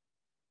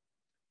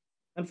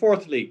 And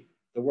fourthly,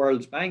 the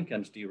World Bank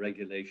and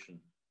deregulation.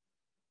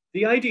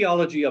 The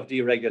ideology of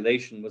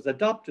deregulation was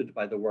adopted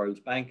by the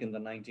World Bank in the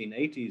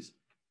 1980s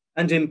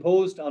and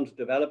imposed on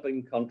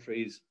developing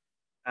countries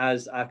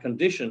as a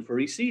condition for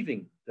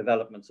receiving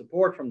development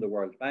support from the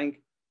World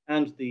Bank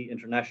and the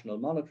International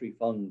Monetary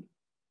Fund.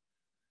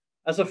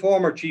 As a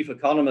former chief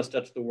economist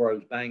at the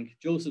World Bank,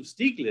 Joseph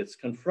Stiglitz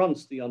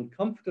confronts the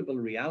uncomfortable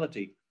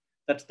reality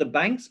that the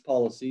bank's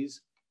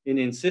policies in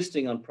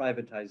insisting on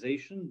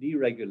privatization,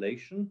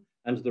 deregulation,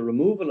 and the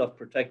removal of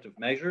protective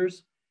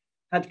measures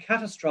had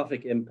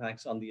catastrophic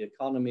impacts on the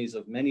economies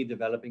of many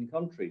developing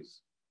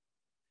countries,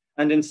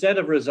 and instead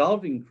of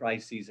resolving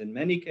crises, in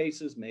many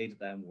cases made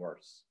them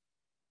worse.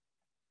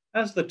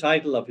 As the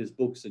title of his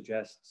book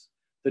suggests,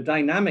 the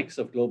dynamics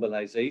of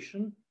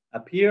globalization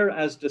appear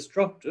as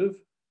destructive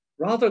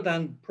rather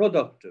than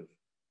productive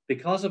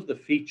because of the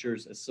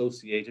features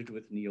associated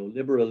with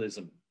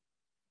neoliberalism.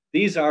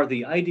 These are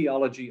the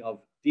ideology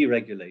of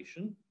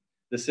deregulation,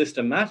 the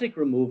systematic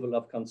removal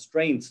of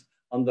constraints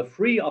on the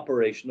free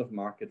operation of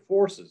market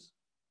forces,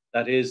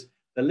 that is,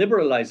 the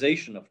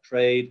liberalization of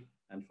trade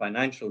and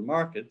financial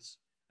markets,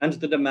 and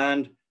the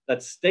demand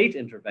that state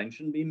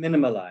intervention be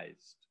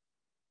minimalized.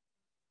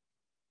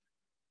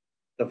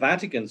 The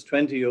Vatican's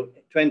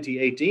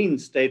 2018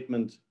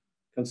 statement,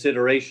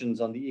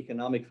 Considerations on the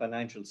Economic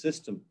Financial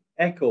System,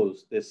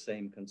 echoes this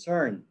same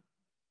concern.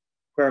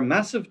 Where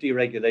massive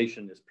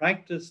deregulation is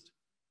practiced,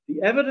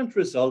 the evident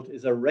result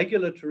is a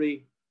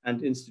regulatory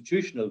and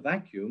institutional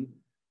vacuum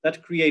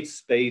that creates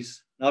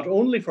space not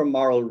only for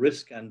moral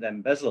risk and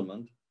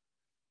embezzlement,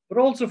 but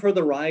also for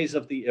the rise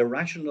of the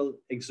irrational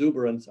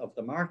exuberance of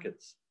the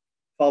markets,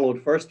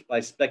 followed first by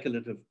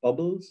speculative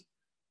bubbles,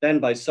 then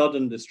by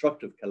sudden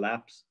destructive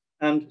collapse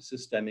and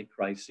systemic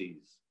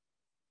crises.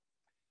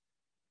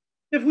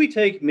 If we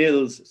take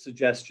Mill's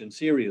suggestion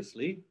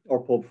seriously,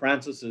 or Pope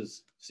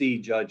Francis's See,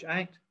 Judge,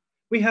 Act,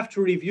 we have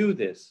to review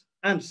this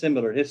and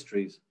similar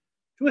histories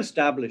to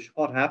establish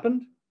what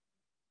happened,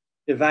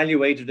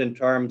 evaluate it in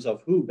terms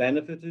of who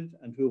benefited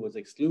and who was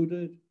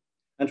excluded,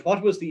 and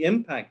what was the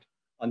impact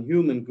on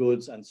human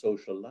goods and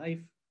social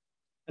life,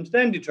 and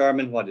then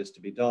determine what is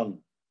to be done.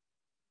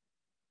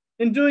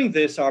 In doing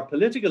this, our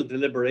political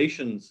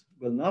deliberations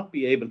will not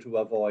be able to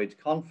avoid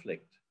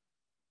conflict.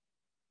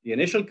 The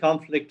initial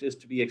conflict is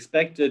to be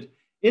expected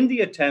in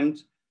the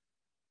attempt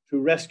to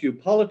rescue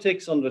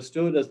politics,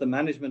 understood as the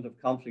management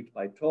of conflict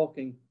by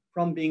talking,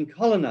 from being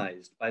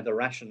colonized by the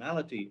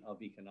rationality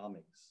of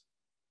economics.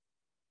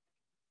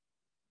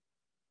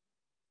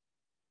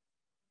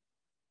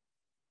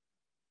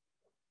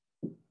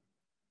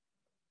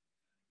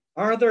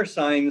 Are there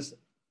signs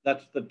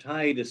that the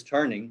tide is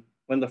turning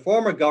when the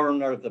former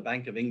governor of the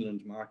Bank of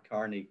England, Mark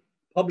Carney,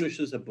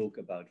 publishes a book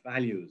about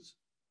values?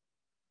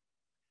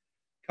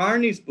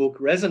 Carney's book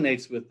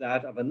resonates with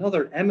that of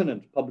another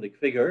eminent public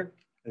figure,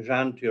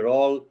 Jean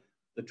Tirole,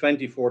 the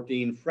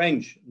 2014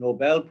 French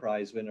Nobel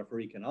Prize winner for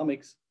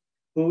economics,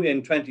 who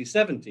in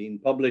 2017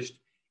 published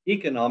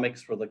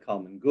Economics for the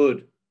Common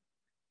Good.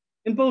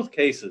 In both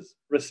cases,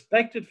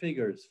 respected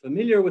figures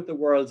familiar with the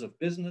worlds of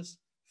business,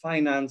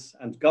 finance,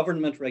 and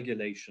government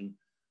regulation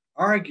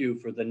argue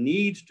for the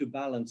need to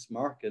balance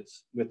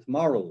markets with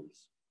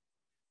morals.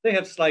 They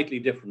have slightly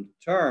different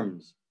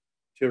terms.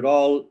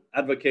 Tirole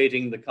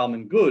advocating the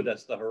common good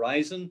as the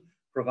horizon,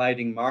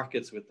 providing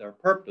markets with their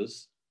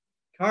purpose.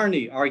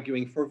 Carney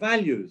arguing for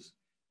values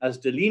as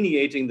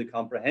delineating the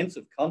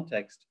comprehensive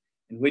context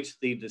in which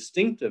the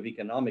distinctive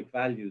economic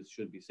values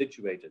should be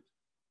situated.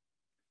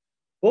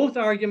 Both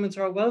arguments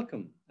are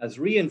welcome as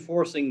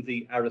reinforcing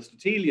the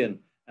Aristotelian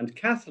and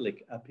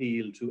Catholic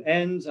appeal to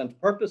ends and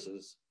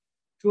purposes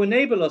to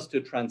enable us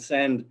to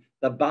transcend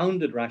the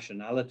bounded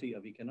rationality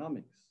of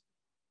economics.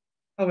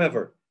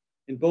 However,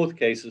 in both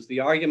cases, the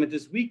argument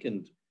is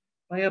weakened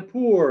by a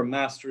poor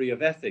mastery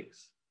of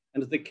ethics,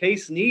 and the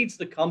case needs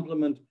the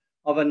complement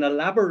of an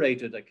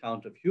elaborated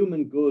account of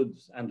human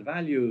goods and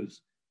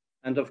values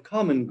and of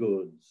common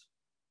goods.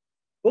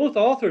 Both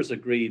authors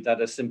agree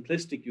that a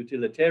simplistic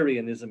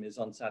utilitarianism is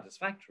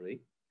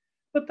unsatisfactory,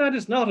 but that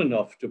is not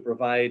enough to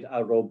provide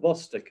a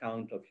robust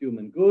account of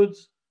human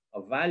goods,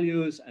 of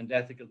values, and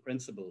ethical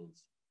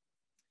principles.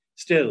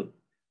 Still,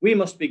 we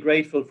must be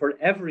grateful for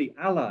every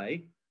ally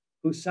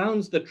who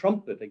sounds the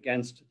trumpet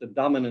against the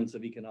dominance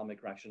of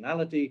economic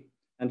rationality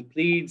and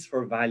pleads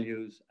for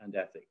values and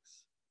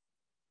ethics.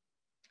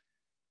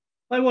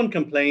 My one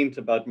complaint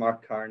about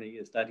Mark Carney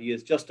is that he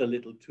is just a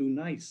little too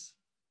nice.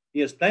 He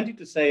has plenty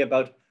to say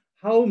about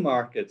how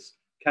markets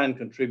can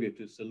contribute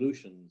to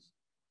solutions.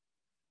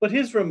 But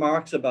his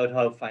remarks about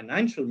how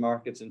financial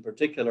markets in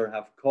particular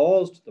have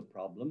caused the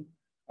problem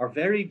are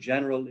very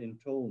general in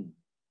tone.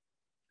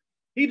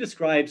 He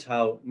describes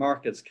how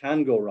markets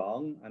can go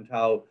wrong and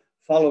how,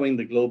 following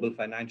the global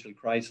financial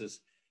crisis,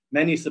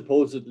 many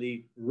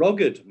supposedly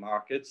rugged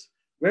markets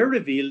were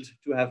revealed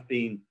to have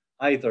been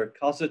either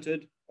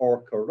cosseted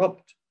or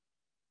corrupt.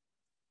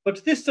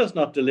 But this does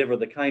not deliver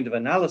the kind of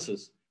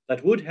analysis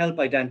that would help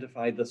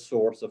identify the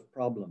source of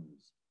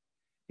problems.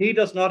 He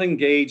does not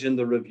engage in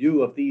the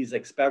review of these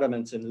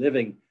experiments in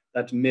living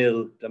that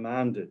Mill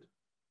demanded.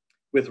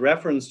 With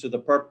reference to the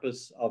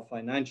purpose of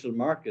financial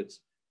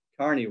markets,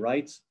 Carney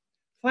writes,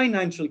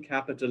 "Financial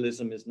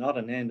capitalism is not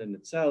an end in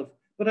itself,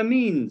 but a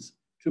means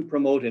to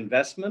promote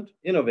investment,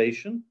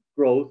 innovation,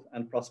 growth,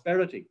 and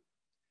prosperity.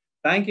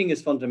 Banking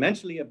is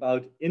fundamentally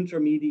about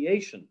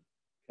intermediation,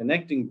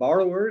 connecting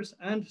borrowers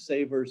and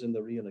savers in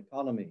the real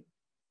economy."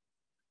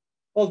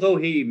 Although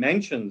he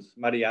mentions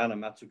Mariana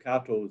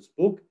Mazzucato's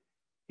book,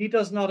 he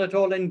does not at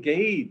all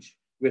engage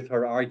with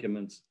her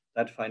arguments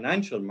that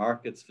financial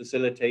markets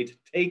facilitate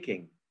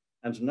taking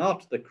and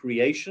not the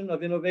creation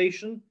of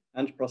innovation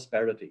and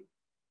prosperity.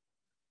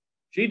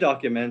 She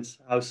documents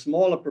how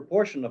small a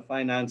proportion of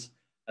finance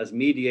as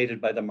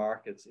mediated by the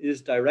markets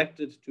is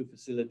directed to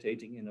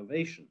facilitating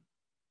innovation.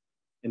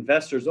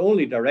 Investors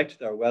only direct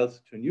their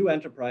wealth to new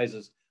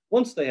enterprises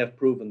once they have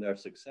proven their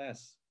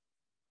success.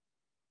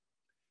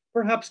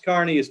 Perhaps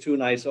Carney is too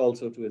nice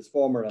also to his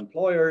former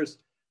employers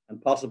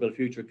and possible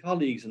future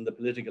colleagues in the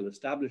political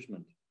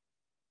establishment.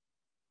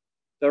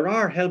 There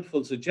are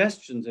helpful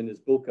suggestions in his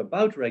book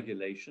about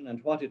regulation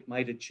and what it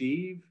might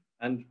achieve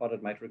and what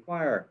it might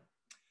require.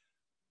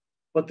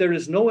 But there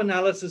is no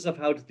analysis of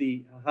how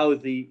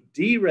the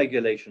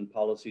deregulation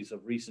policies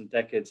of recent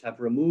decades have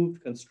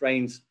removed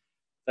constraints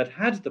that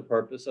had the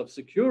purpose of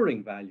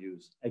securing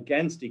values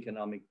against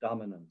economic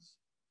dominance.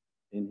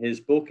 In his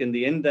book, in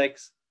the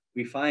index,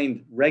 we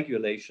find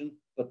regulation,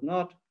 but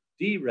not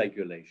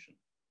deregulation.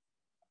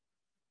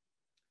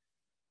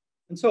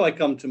 And so I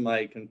come to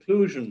my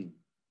conclusion.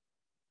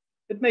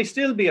 It may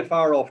still be a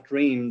far-off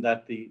dream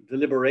that the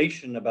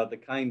deliberation about the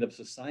kind of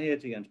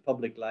society and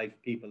public life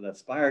people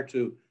aspire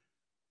to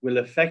will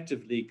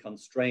effectively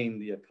constrain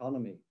the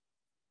economy.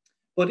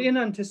 But in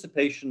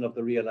anticipation of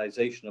the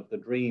realization of the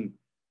dream,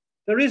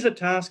 there is a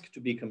task to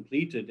be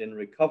completed in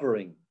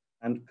recovering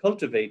and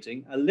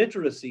cultivating a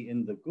literacy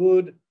in the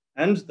good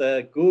and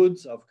the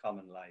goods of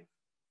common life,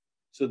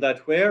 so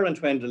that where and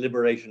when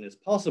deliberation is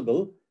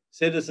possible,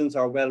 citizens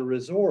are well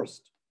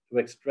resourced to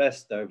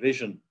express their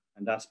vision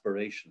and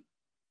aspiration.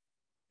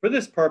 For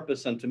this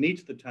purpose and to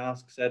meet the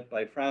task set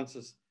by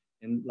Francis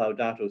in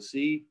Laudato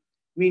Si',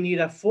 we need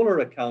a fuller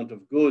account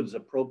of goods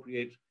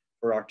appropriate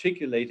for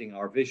articulating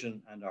our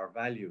vision and our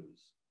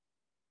values.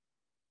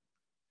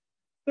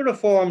 The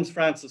reforms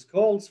Francis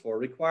calls for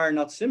require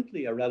not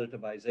simply a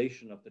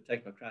relativization of the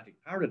technocratic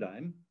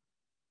paradigm,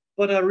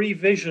 but a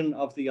revision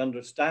of the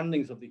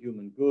understandings of the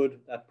human good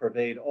that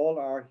pervade all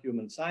our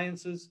human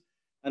sciences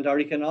and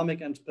our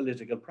economic and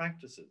political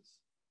practices.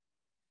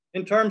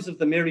 In terms of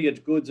the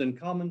myriad goods in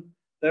common,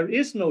 there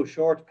is no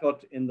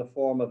shortcut in the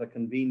form of a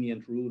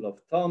convenient rule of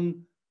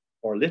thumb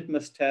or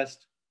litmus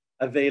test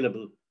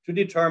available to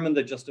determine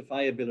the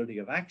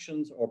justifiability of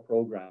actions or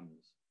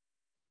programs.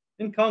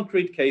 In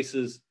concrete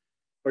cases,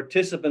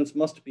 participants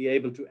must be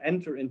able to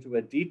enter into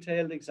a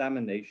detailed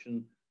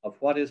examination of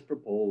what is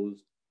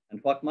proposed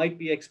and what might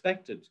be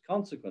expected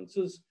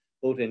consequences,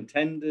 both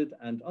intended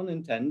and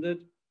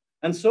unintended,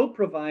 and so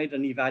provide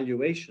an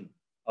evaluation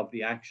of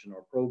the action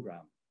or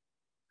program.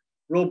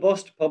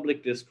 Robust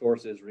public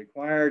discourse is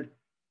required,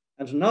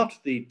 and not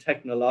the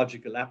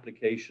technological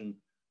application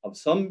of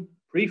some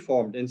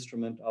preformed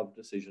instrument of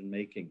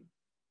decision-making.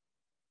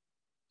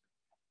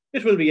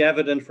 It will be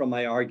evident from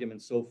my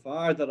argument so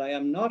far that I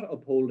am not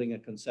upholding a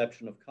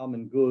conception of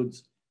common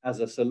goods as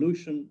a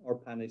solution or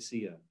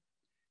panacea.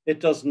 It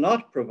does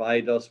not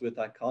provide us with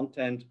a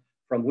content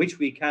from which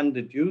we can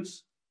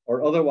deduce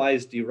or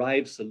otherwise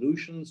derive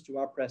solutions to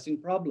our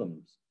pressing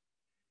problems.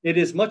 It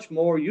is much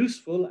more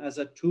useful as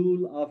a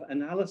tool of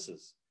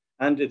analysis,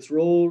 and its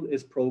role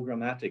is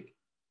programmatic.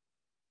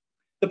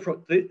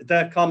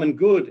 The common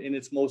good in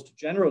its most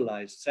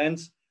generalized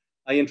sense,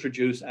 I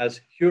introduce as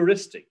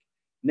heuristic,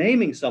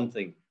 naming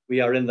something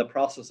we are in the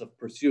process of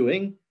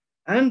pursuing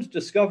and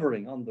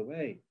discovering on the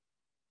way.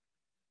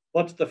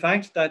 But the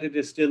fact that it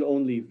is still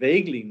only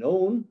vaguely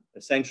known,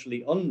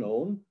 essentially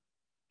unknown,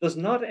 does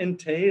not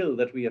entail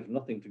that we have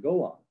nothing to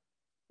go on.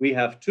 We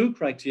have two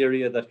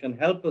criteria that can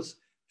help us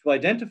to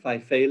identify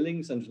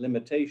failings and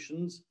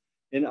limitations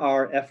in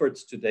our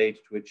efforts to date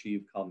to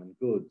achieve common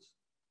goods.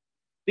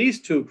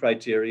 These two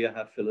criteria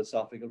have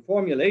philosophical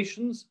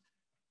formulations: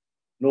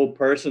 no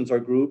persons or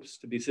groups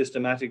to be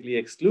systematically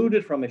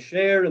excluded from a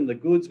share in the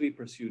goods we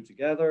pursue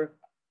together,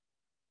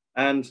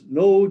 and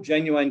no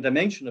genuine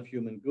dimension of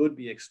human good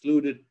be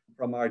excluded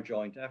from our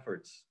joint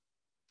efforts.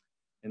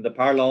 In the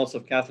parlance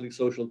of Catholic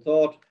social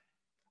thought,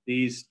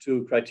 these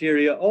two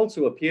criteria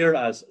also appear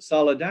as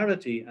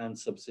solidarity and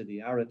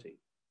subsidiarity.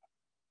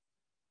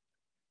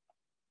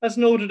 As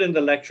noted in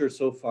the lecture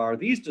so far,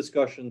 these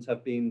discussions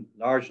have been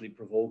largely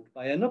provoked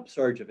by an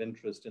upsurge of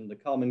interest in the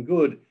common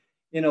good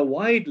in a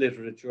wide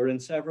literature in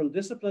several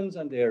disciplines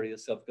and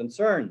areas of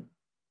concern.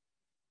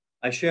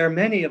 I share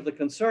many of the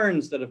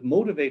concerns that have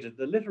motivated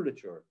the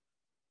literature,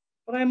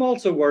 but I'm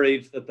also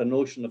worried that the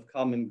notion of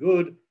common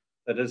good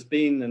that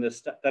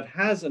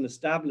has an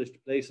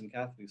established place in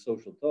Catholic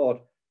social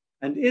thought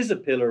and is a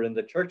pillar in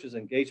the Church's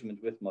engagement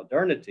with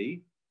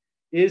modernity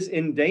is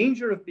in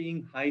danger of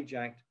being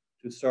hijacked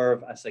to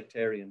serve a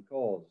sectarian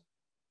cause.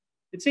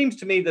 It seems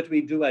to me that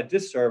we do a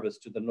disservice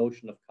to the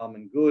notion of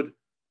common good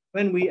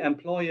when we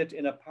employ it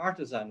in a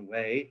partisan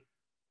way,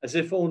 as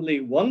if only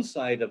one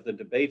side of the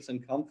debates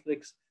and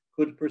conflicts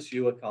could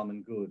pursue a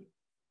common good.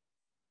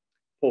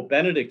 Pope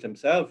Benedict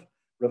himself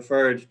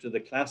referred to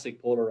the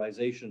classic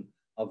polarization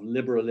of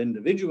liberal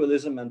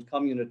individualism and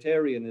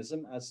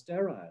communitarianism as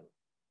sterile.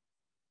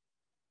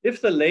 If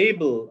the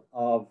label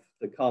of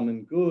the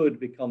common good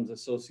becomes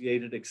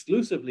associated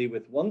exclusively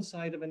with one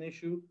side of an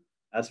issue,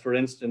 as for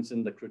instance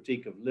in the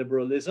critique of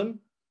liberalism,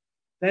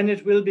 then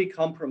it will be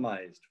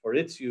compromised for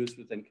its use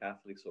within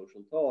Catholic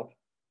social thought.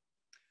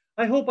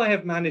 I hope I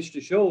have managed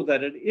to show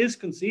that it is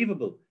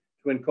conceivable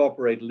to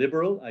incorporate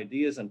liberal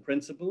ideas and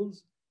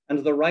principles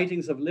and the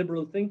writings of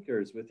liberal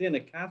thinkers within a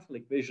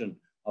Catholic vision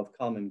of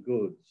common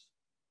goods.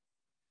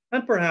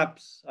 And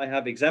perhaps I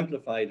have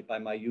exemplified by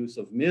my use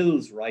of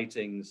Mill's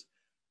writings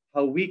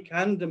how we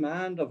can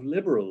demand of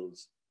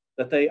liberals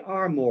that they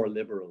are more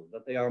liberal,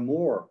 that they are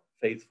more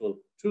faithful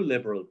to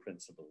liberal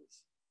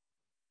principles.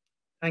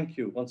 Thank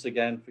you once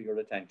again for your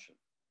attention.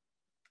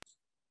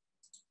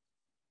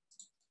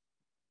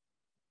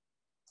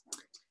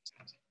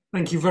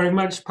 Thank you very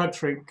much,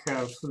 Patrick,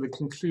 for the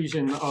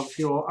conclusion of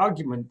your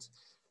argument.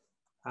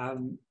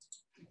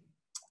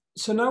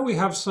 So now we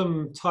have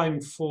some time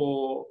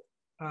for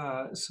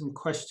some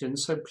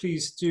questions. So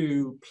please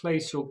do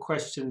place your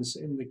questions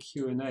in the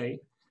Q&A.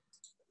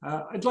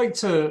 I'd like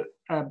to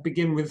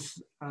begin with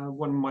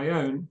one of my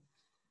own.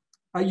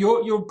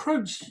 Your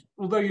approach,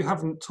 although you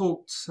haven't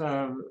talked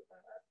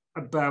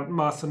about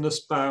Martha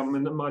Nussbaum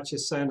and Amartya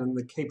Sen and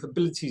the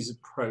capabilities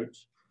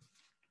approach,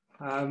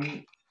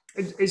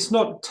 it's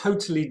not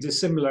totally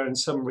dissimilar in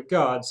some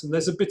regards, and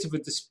there's a bit of a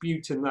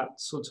dispute in that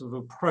sort of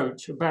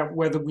approach about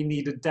whether we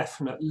need a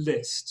definite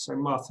list. So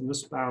Martha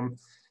Nussbaum,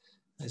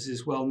 as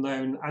is well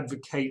known,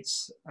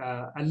 advocates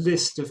a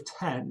list of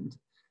 10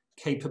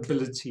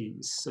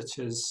 capabilities, such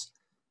as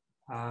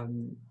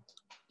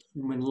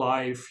human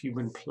life,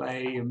 human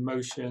play,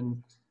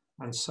 emotion,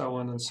 and so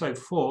on and so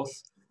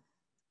forth.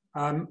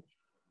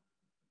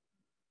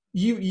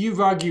 You've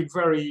argued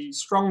very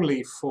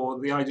strongly for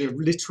the idea of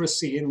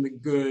literacy in the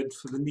good,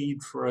 for the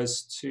need for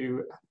us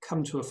to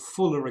come to a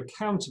fuller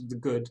account of the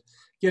good.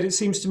 Yet it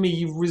seems to me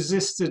you've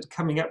resisted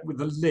coming up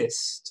with a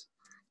list.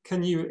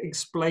 Can you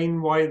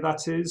explain why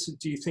that is?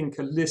 Do you think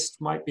a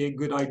list might be a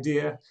good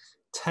idea?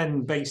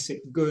 10 basic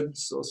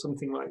goods or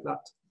something like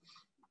that?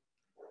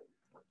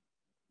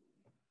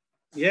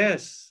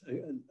 Yes,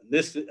 a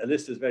list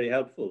is very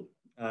helpful.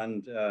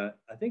 And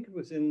I think it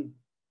was in,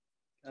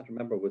 I can't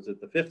remember, was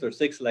it the 5th or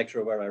 6th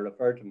lecture where I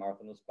referred to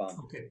Martha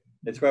Nussbaum? Okay.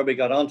 It's where we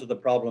got onto the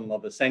problem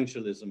of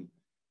essentialism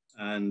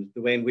and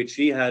the way in which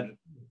she had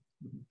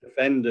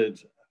defended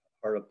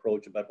her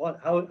approach about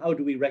how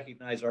do we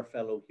recognize our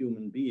fellow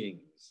human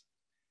beings?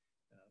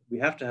 We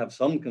have to have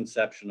some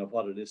conception of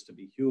what it is to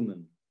be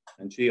human.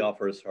 And she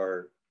offers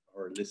her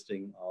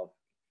listing of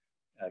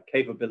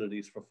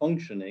capabilities for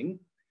functioning.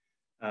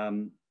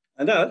 And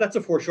that's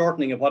a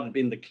foreshortening of what had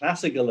been the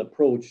classical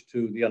approach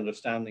to the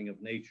understanding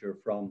of nature.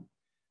 From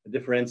a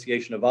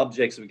differentiation of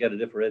objects, we get a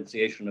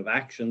differentiation of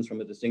actions.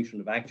 From a distinction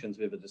of actions,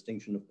 we have a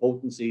distinction of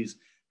potencies.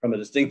 From a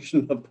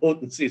distinction of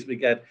potencies, we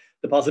get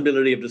the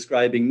possibility of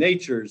describing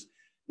natures.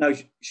 Now,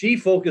 she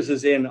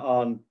focuses in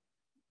on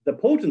the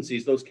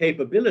potencies, those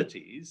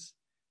capabilities,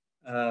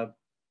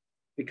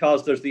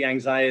 because there's the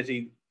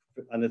anxiety,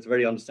 and it's a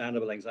very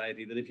understandable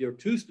anxiety, that if you're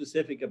too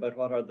specific about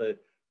what are the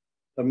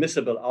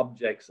permissible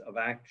objects of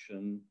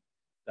action,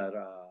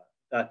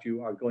 that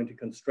you are going to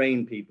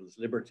constrain people's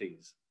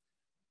liberties.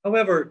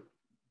 However,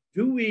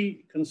 do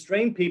we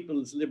constrain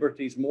people's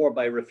liberties more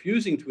by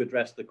refusing to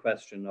address the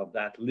question of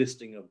that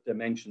listing of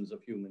dimensions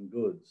of human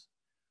goods?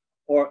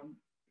 Or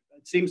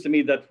it seems to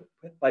me that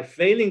by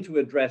failing to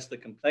address the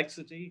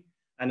complexity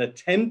and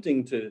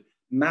attempting to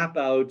map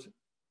out,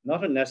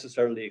 not a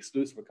necessarily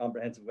exclusive or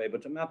comprehensive way,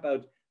 but to map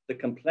out the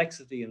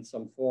complexity in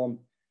some form,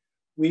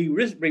 we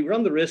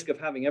run the risk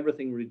of having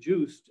everything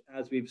reduced,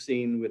 as we've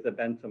seen with a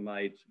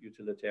Benthamite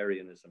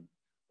utilitarianism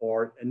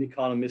or an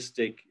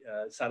economistic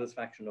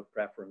satisfaction of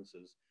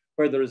preferences,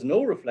 where there is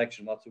no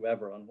reflection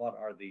whatsoever on what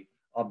are the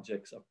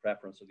objects of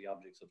preference or the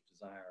objects of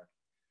desire.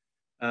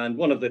 And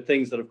one of the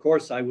things that, of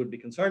course, I would be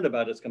concerned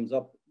about, as comes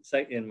up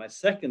in my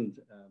second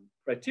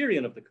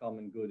criterion of the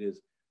common good, is,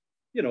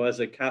 you know,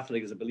 as a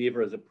Catholic, as a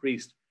believer, as a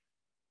priest,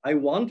 I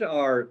want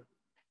our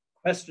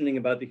questioning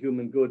about the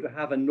human good to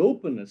have an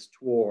openness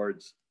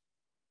towards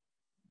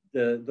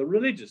the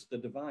religious, the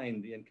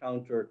divine, the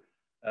encounter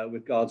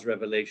with God's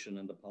revelation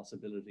and the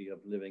possibility of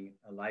living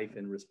a life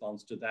in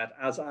response to that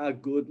as a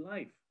good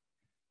life.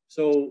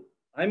 So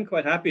I'm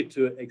quite happy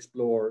to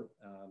explore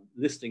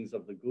listings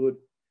of the good.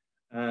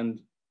 And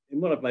in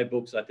one of my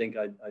books, I think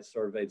I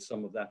surveyed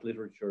some of that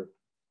literature.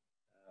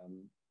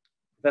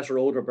 Professor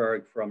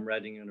Oderberg from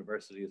Reading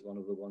University is one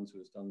of the ones who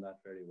has done that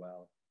very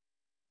well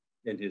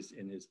in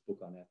his book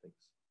on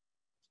ethics.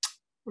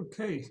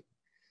 Okay,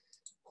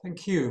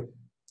 thank you.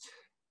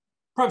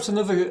 Perhaps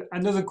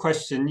another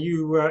question.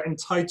 You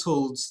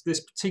entitled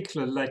this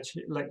particular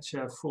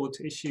lecture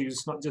Fraught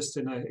Issues, not just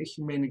in a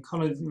humane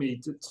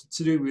economy,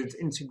 to do with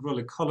integral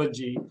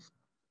ecology.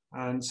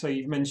 And so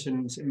you've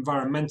mentioned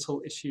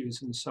environmental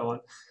issues and so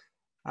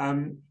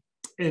on.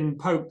 In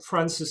Pope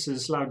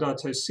Francis's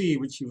Laudato Si,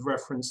 which you've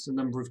referenced a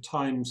number of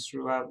times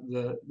throughout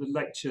the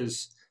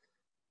lectures,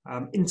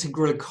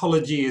 integral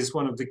ecology is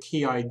one of the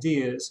key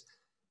ideas.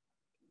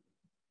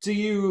 Do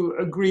you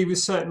agree with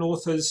certain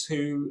authors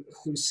who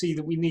see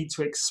that we need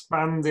to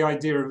expand the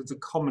idea of the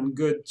common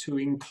good to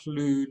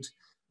include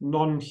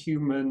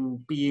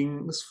non-human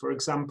beings, for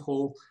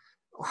example?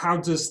 How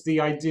does the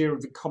idea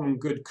of the common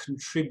good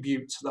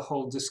contribute to the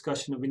whole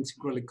discussion of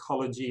integral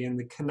ecology and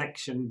the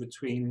connection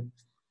between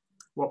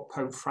what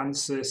Pope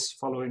Francis,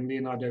 following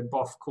Leonardo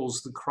Boff,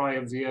 calls the cry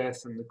of the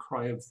earth and the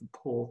cry of the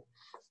poor?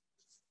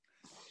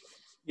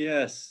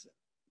 Yes.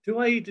 Do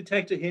I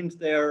detect a hint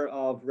there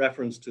of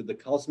reference to the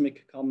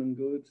cosmic common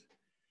good?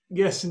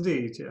 Yes,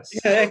 indeed, yes.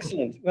 Yeah,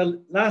 excellent.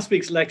 Well, last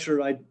week's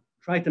lecture, I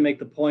tried to make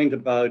the point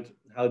about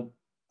how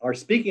our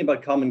speaking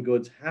about common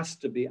goods has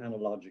to be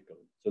analogical.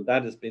 So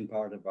that has been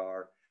part of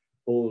our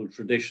whole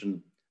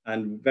tradition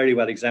and very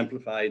well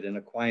exemplified in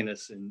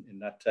Aquinas in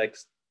that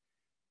text,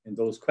 in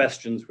those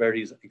questions where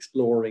he's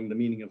exploring the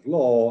meaning of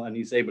law, and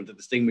he's able to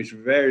distinguish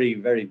very,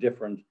 very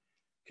different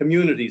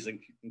communities,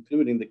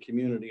 including the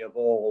community of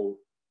all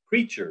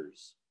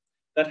creatures,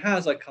 that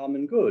has a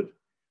common good.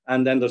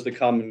 And then there's the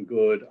common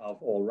good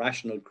of all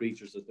rational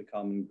creatures, there's the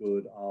common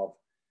good of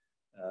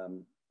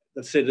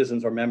the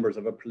citizens or members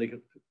of a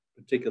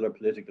particular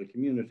political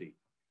community,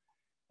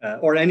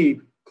 or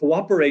any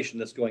cooperation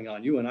that's going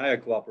on. You and I are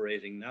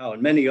cooperating now,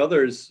 and many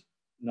others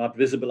not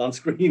visible on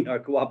screen are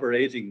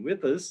cooperating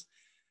with us.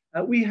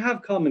 We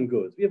have common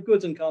goods. We have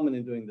goods in common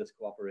in doing this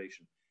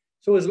cooperation.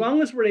 So as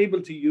long as we're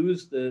able to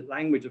use the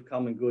language of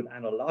common good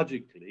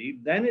analogically,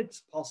 then it's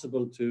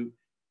possible to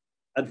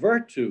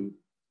advert to,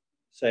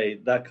 say,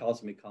 that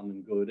cosmic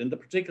common good. In the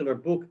particular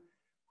book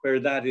where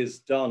that is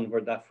done,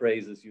 where that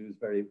phrase is used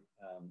very,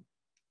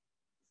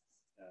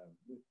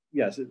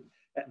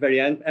 very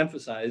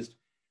emphasized,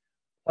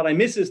 what I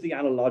miss is the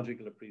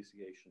analogical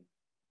appreciation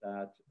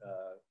that,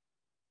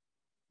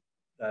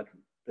 that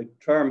the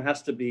term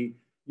has to be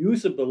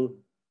usable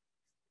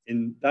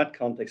in that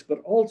context, but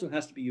also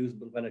has to be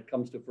usable when it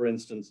comes to, for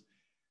instance,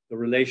 the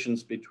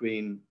relations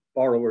between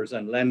borrowers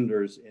and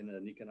lenders in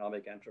an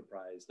economic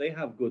enterprise. They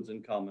have goods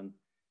in common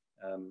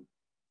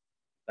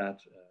that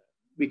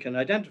we can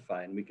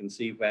identify, and we can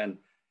see when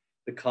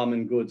the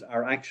common goods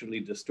are actually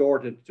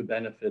distorted to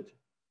benefit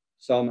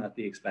some at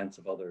the expense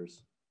of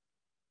others.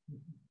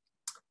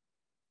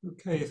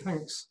 Okay,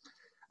 thanks.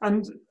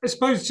 And I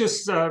suppose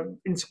just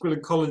integral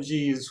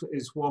ecology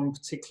is one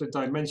particular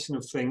dimension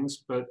of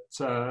things, but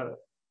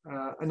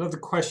another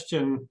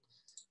question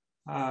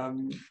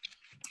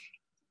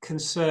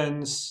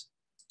concerns,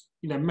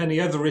 many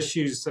other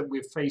issues that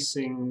we're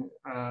facing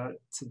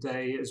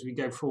today as we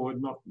go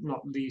forward,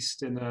 not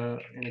least in a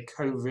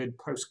COVID,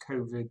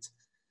 post-COVID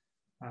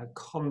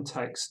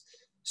context.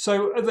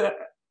 So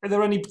are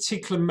there any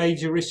particular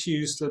major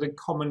issues that a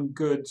common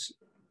good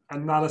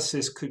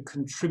analysis could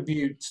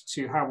contribute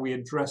to how we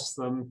address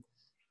them,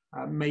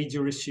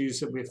 major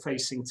issues that we're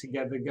facing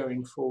together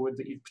going forward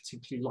that you'd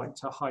particularly like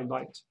to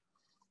highlight?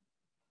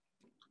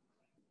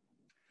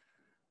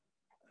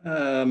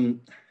 I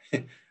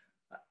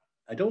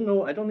don't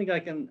know. I don't think I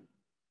can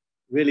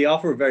really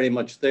offer very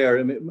much there.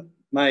 I mean,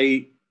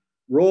 my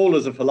role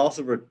as a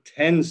philosopher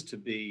tends to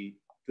be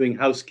doing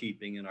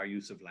housekeeping in our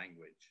use of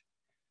language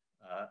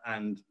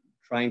and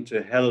trying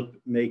to help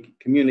make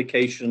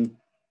communication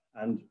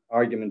and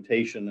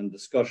argumentation and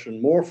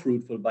discussion more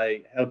fruitful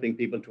by helping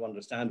people to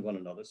understand one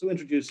another. So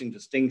introducing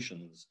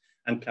distinctions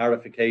and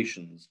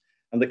clarifications,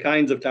 and the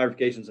kinds of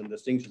clarifications and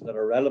distinctions that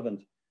are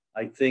relevant,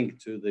 I think,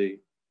 to the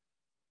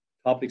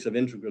topics of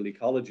integral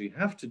ecology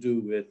have to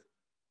do with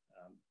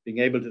being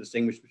able to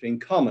distinguish between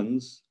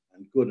commons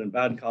and good and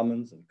bad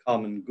commons, and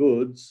common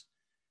goods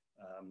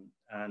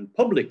and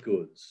public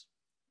goods.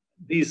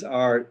 These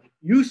are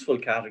useful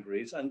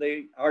categories and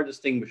they are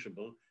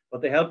distinguishable,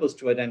 but they help us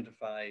to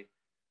identify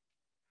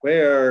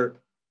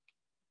where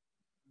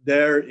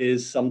there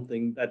is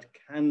something that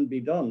can be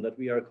done, that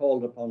we are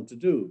called upon to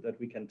do, that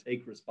we can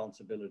take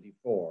responsibility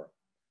for.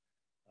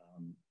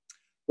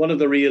 One of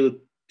the real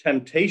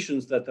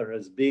temptations that there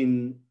has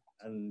been,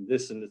 and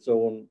this in its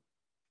own,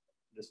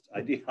 this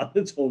idea on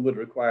its own would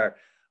require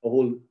a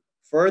whole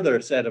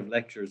further set of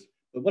lectures,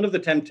 but one of the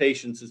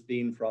temptations has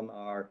been from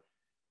our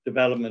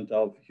development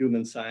of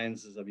human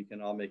sciences, of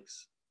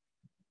economics,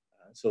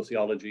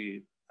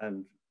 sociology,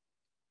 and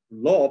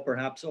law,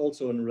 perhaps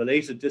also in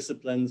related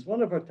disciplines.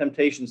 One of our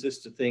temptations is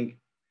to think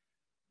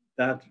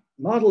that,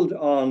 modeled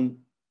on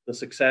the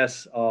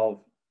success of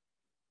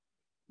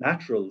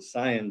natural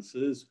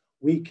sciences,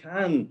 we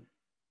can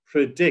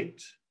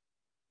predict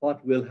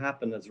what will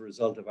happen as a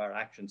result of our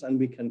actions, and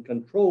we can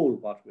control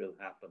what will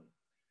happen.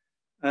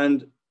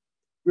 And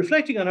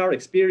reflecting on our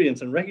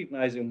experience and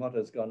recognizing what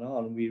has gone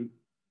on, we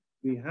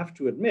have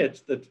to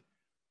admit that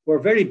we're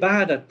very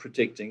bad at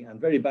predicting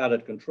and very bad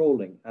at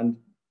controlling. And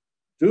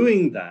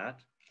doing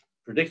that,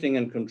 predicting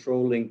and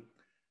controlling,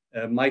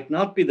 might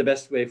not be the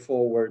best way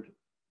forward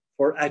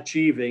for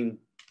achieving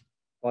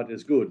what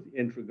is good,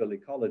 integral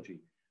ecology.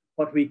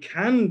 What we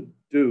can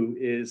do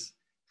is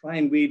try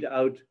and weed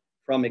out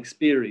from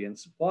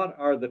experience what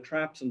are the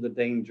traps and the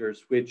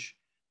dangers which,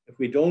 if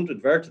we don't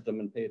advert to them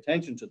and pay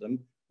attention to them,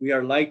 we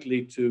are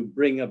likely to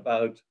bring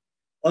about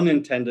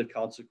unintended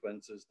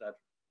consequences that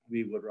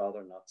we would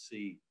rather not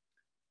see.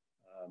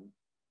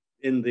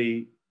 In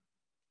the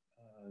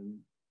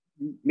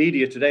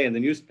media today, in the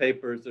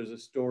newspapers, there's a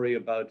story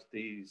about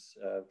these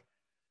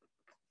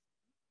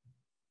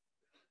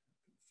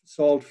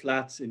salt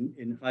flats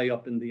in high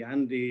up in the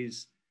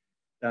Andes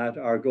that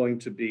are going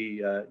to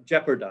be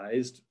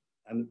jeopardized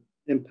and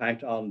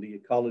impact on the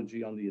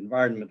ecology, on the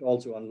environment,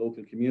 also on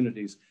local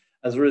communities,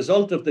 as a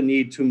result of the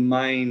need to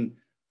mine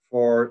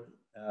for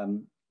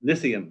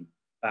lithium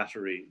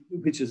battery,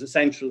 which is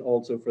essential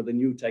also for the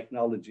new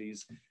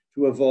technologies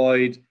to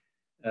avoid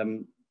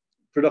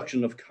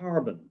production of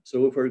carbon.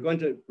 So if we're going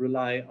to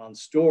rely on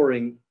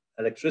storing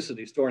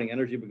electricity, storing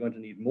energy. We're going to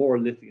need more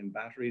lithium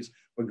batteries.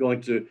 We're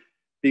going to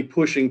be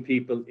pushing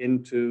people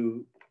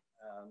into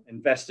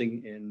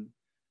investing in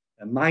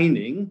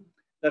mining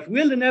that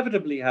will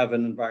inevitably have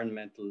an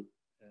environmental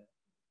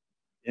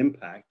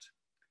impact.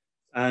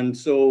 And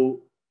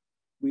so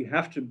we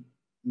have to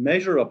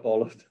measure up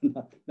all of them,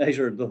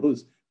 measure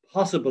those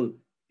possible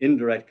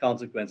indirect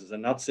consequences,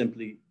 and not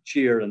simply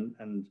cheer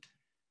and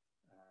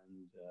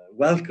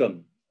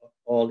welcome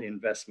all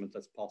investment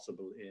that's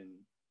possible in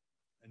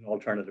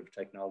alternative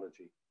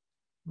technology.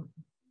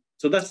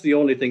 So that's the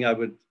only thing I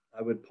would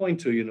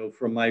point to, you know,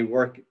 from my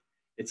work.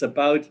 It's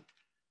about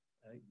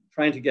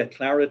trying to get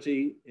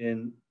clarity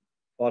in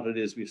what it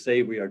is we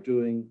say we are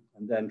doing,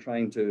 and then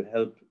trying to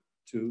help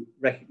to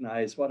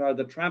recognize what are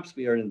the traps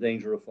we are in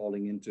danger of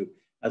falling into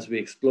as we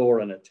explore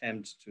and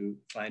attempt to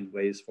find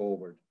ways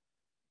forward.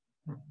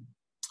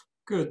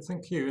 Good,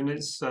 thank you. And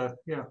it's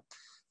yeah,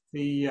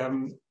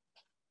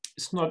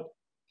 it's not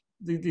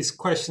these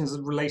questions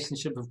of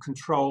relationship of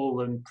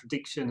control and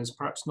prediction is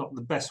perhaps not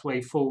the best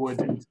way forward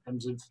in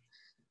terms of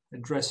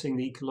addressing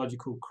the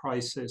ecological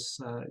crisis.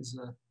 Is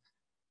a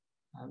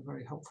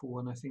very helpful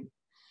one, I think.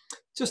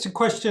 Just a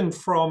question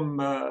from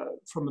a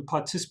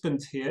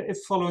participant here. If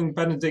following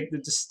Benedict, the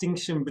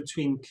distinction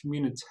between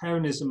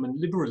communitarianism and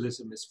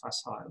liberalism is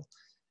facile,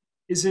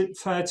 is it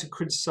fair to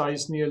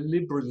criticize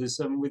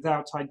neoliberalism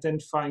without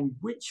identifying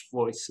which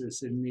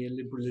voices in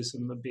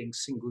neoliberalism are being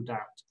singled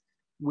out?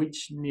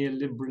 Which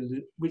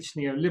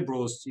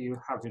neoliberals do you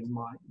have in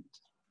mind?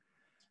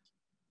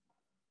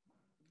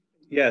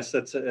 Yes,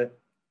 it's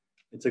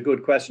a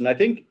good question. I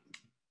think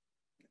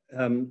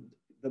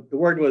the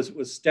word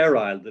was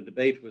sterile. The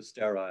debate was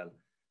sterile,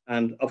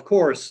 and of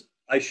course,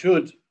 I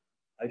should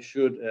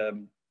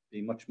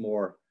be much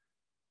more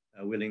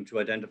willing to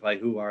identify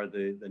who are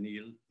the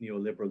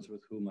neoliberals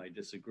with whom I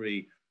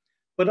disagree.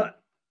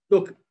 But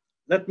look,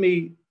 let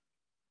me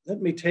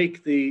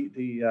take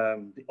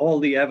all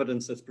the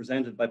evidence that's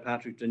presented by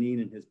Patrick Dineen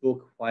in his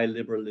book, Why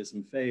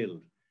Liberalism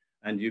Failed.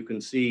 And you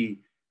can see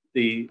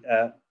the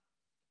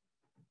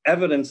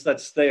evidence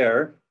that's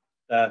there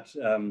that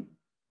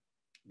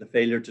the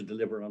failure to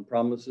deliver on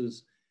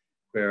promises,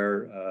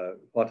 where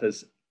what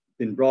has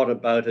been brought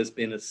about has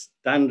been a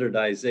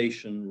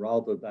standardization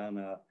rather than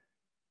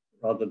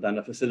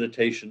a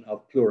facilitation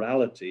of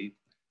plurality.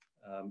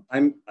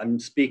 I'm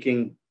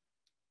speaking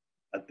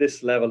at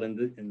this level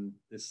in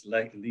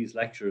these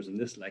lectures, in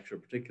this lecture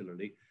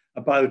particularly,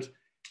 about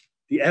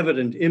the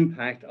evident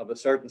impact of a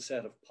certain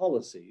set of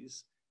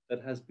policies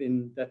that has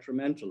been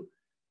detrimental.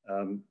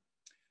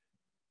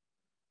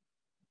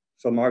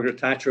 So Margaret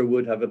Thatcher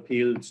would have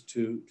appealed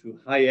to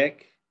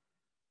Hayek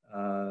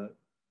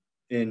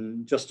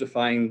in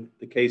justifying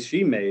the case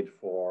she made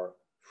for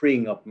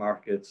freeing up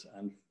markets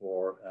and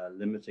for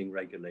limiting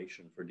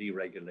regulation, for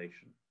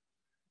deregulation.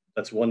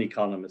 That's one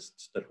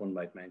economist that one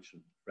might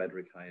mention,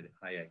 Frederick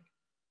Hayek.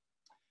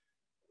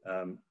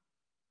 Okay.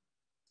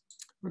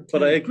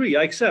 But I agree.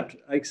 I accept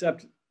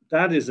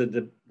that is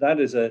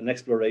an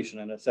exploration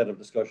and a set of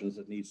discussions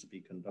that needs to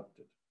be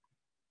conducted.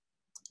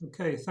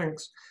 Okay,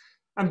 thanks.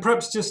 And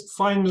perhaps just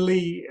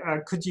finally,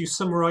 could you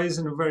summarize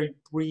in a very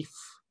brief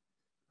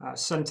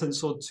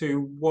sentence or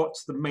two what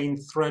the main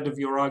thread of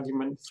your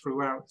argument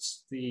throughout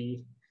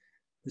the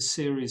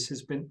series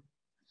has been?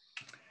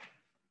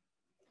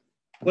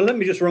 Well, let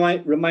me just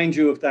remind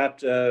you of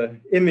that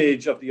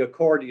image of the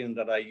accordion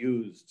that I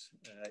used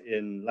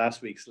in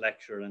last week's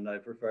lecture, and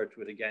I've referred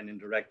to it again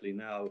indirectly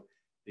now,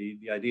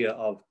 the idea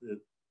of the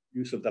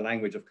use of the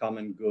language of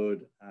common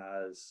good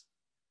as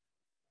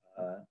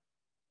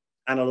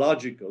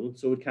analogical,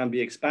 so it can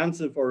be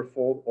expansive or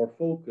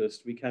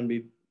focused. We can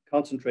be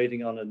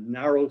concentrating on a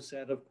narrow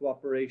set of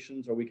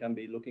cooperations, or we can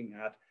be looking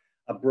at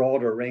a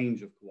broader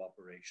range of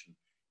cooperation.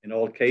 In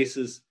all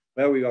cases,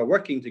 where we are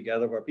working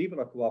together, where people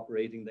are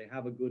cooperating, they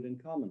have a good in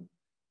common.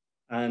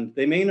 And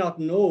they may not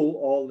know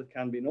all that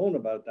can be known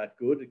about that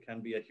good. It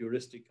can be a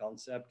heuristic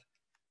concept,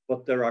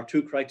 but there are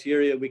two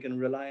criteria we can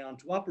rely on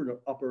to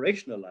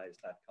operationalize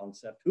that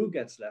concept: who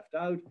gets left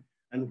out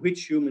and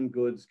which human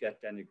goods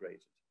get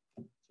denigrated.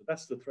 So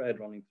that's the thread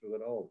running through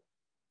it all.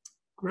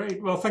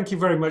 Great. Well, thank you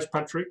very much,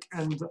 Patrick.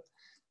 And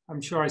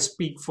I'm sure I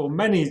speak for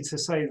many to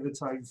say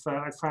that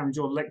I found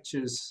your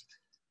lectures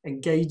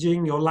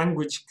engaging, your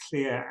language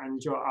clear,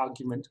 and your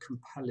argument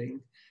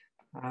compelling.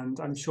 And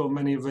I'm sure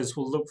many of us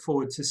will look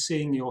forward to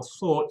seeing your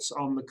thoughts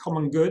on the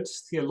common good,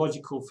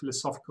 theological,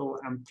 philosophical,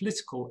 and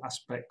political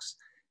aspects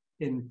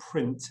in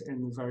print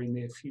in the very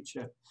near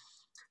future.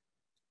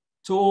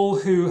 To all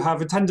who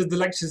have attended the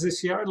lectures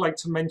this year, I'd like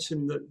to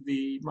mention that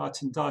the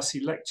Martin Darcy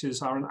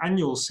Lectures are an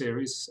annual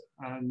series,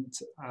 and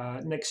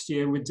next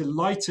year we're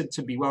delighted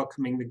to be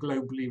welcoming the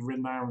globally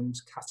renowned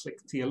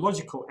Catholic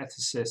theological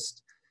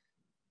ethicist,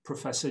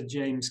 Professor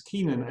James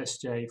Keenan,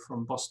 SJ,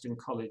 from Boston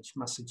College,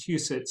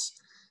 Massachusetts.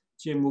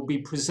 Jim will be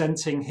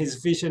presenting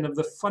his vision of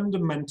the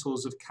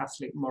fundamentals of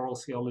Catholic moral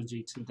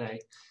theology today.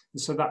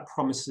 And so that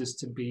promises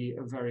to be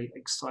a very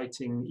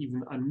exciting,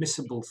 even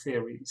unmissable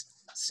series.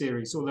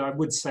 Although I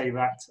would say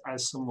that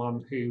as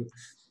someone who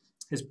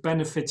has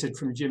benefited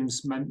from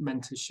Jim's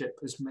mentorship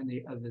as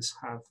many others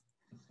have.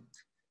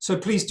 So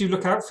please do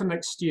look out for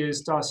next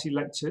year's Darcy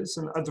Lectures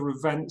and other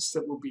events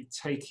that will be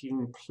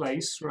taking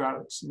place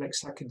throughout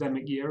next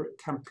academic year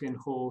at Campion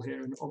Hall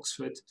here in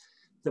Oxford,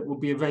 that will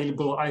be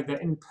available either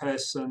in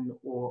person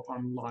or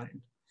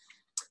online.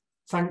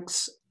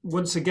 Thanks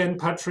once again,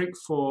 Patrick,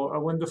 for a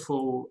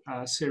wonderful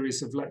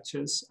series of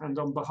lectures. And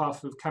on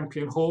behalf of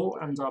Campion Hall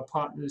and our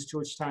partners,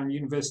 Georgetown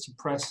University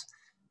Press,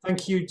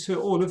 thank you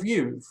to all of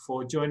you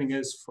for joining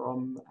us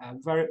from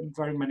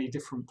very many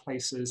different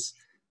places,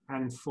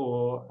 and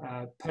for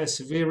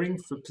persevering,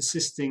 for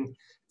persisting,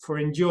 for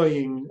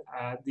enjoying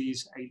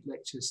these 8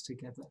 lectures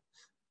together.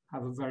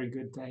 Have a very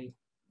good day.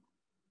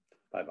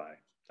 Bye-bye.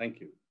 Thank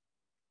you.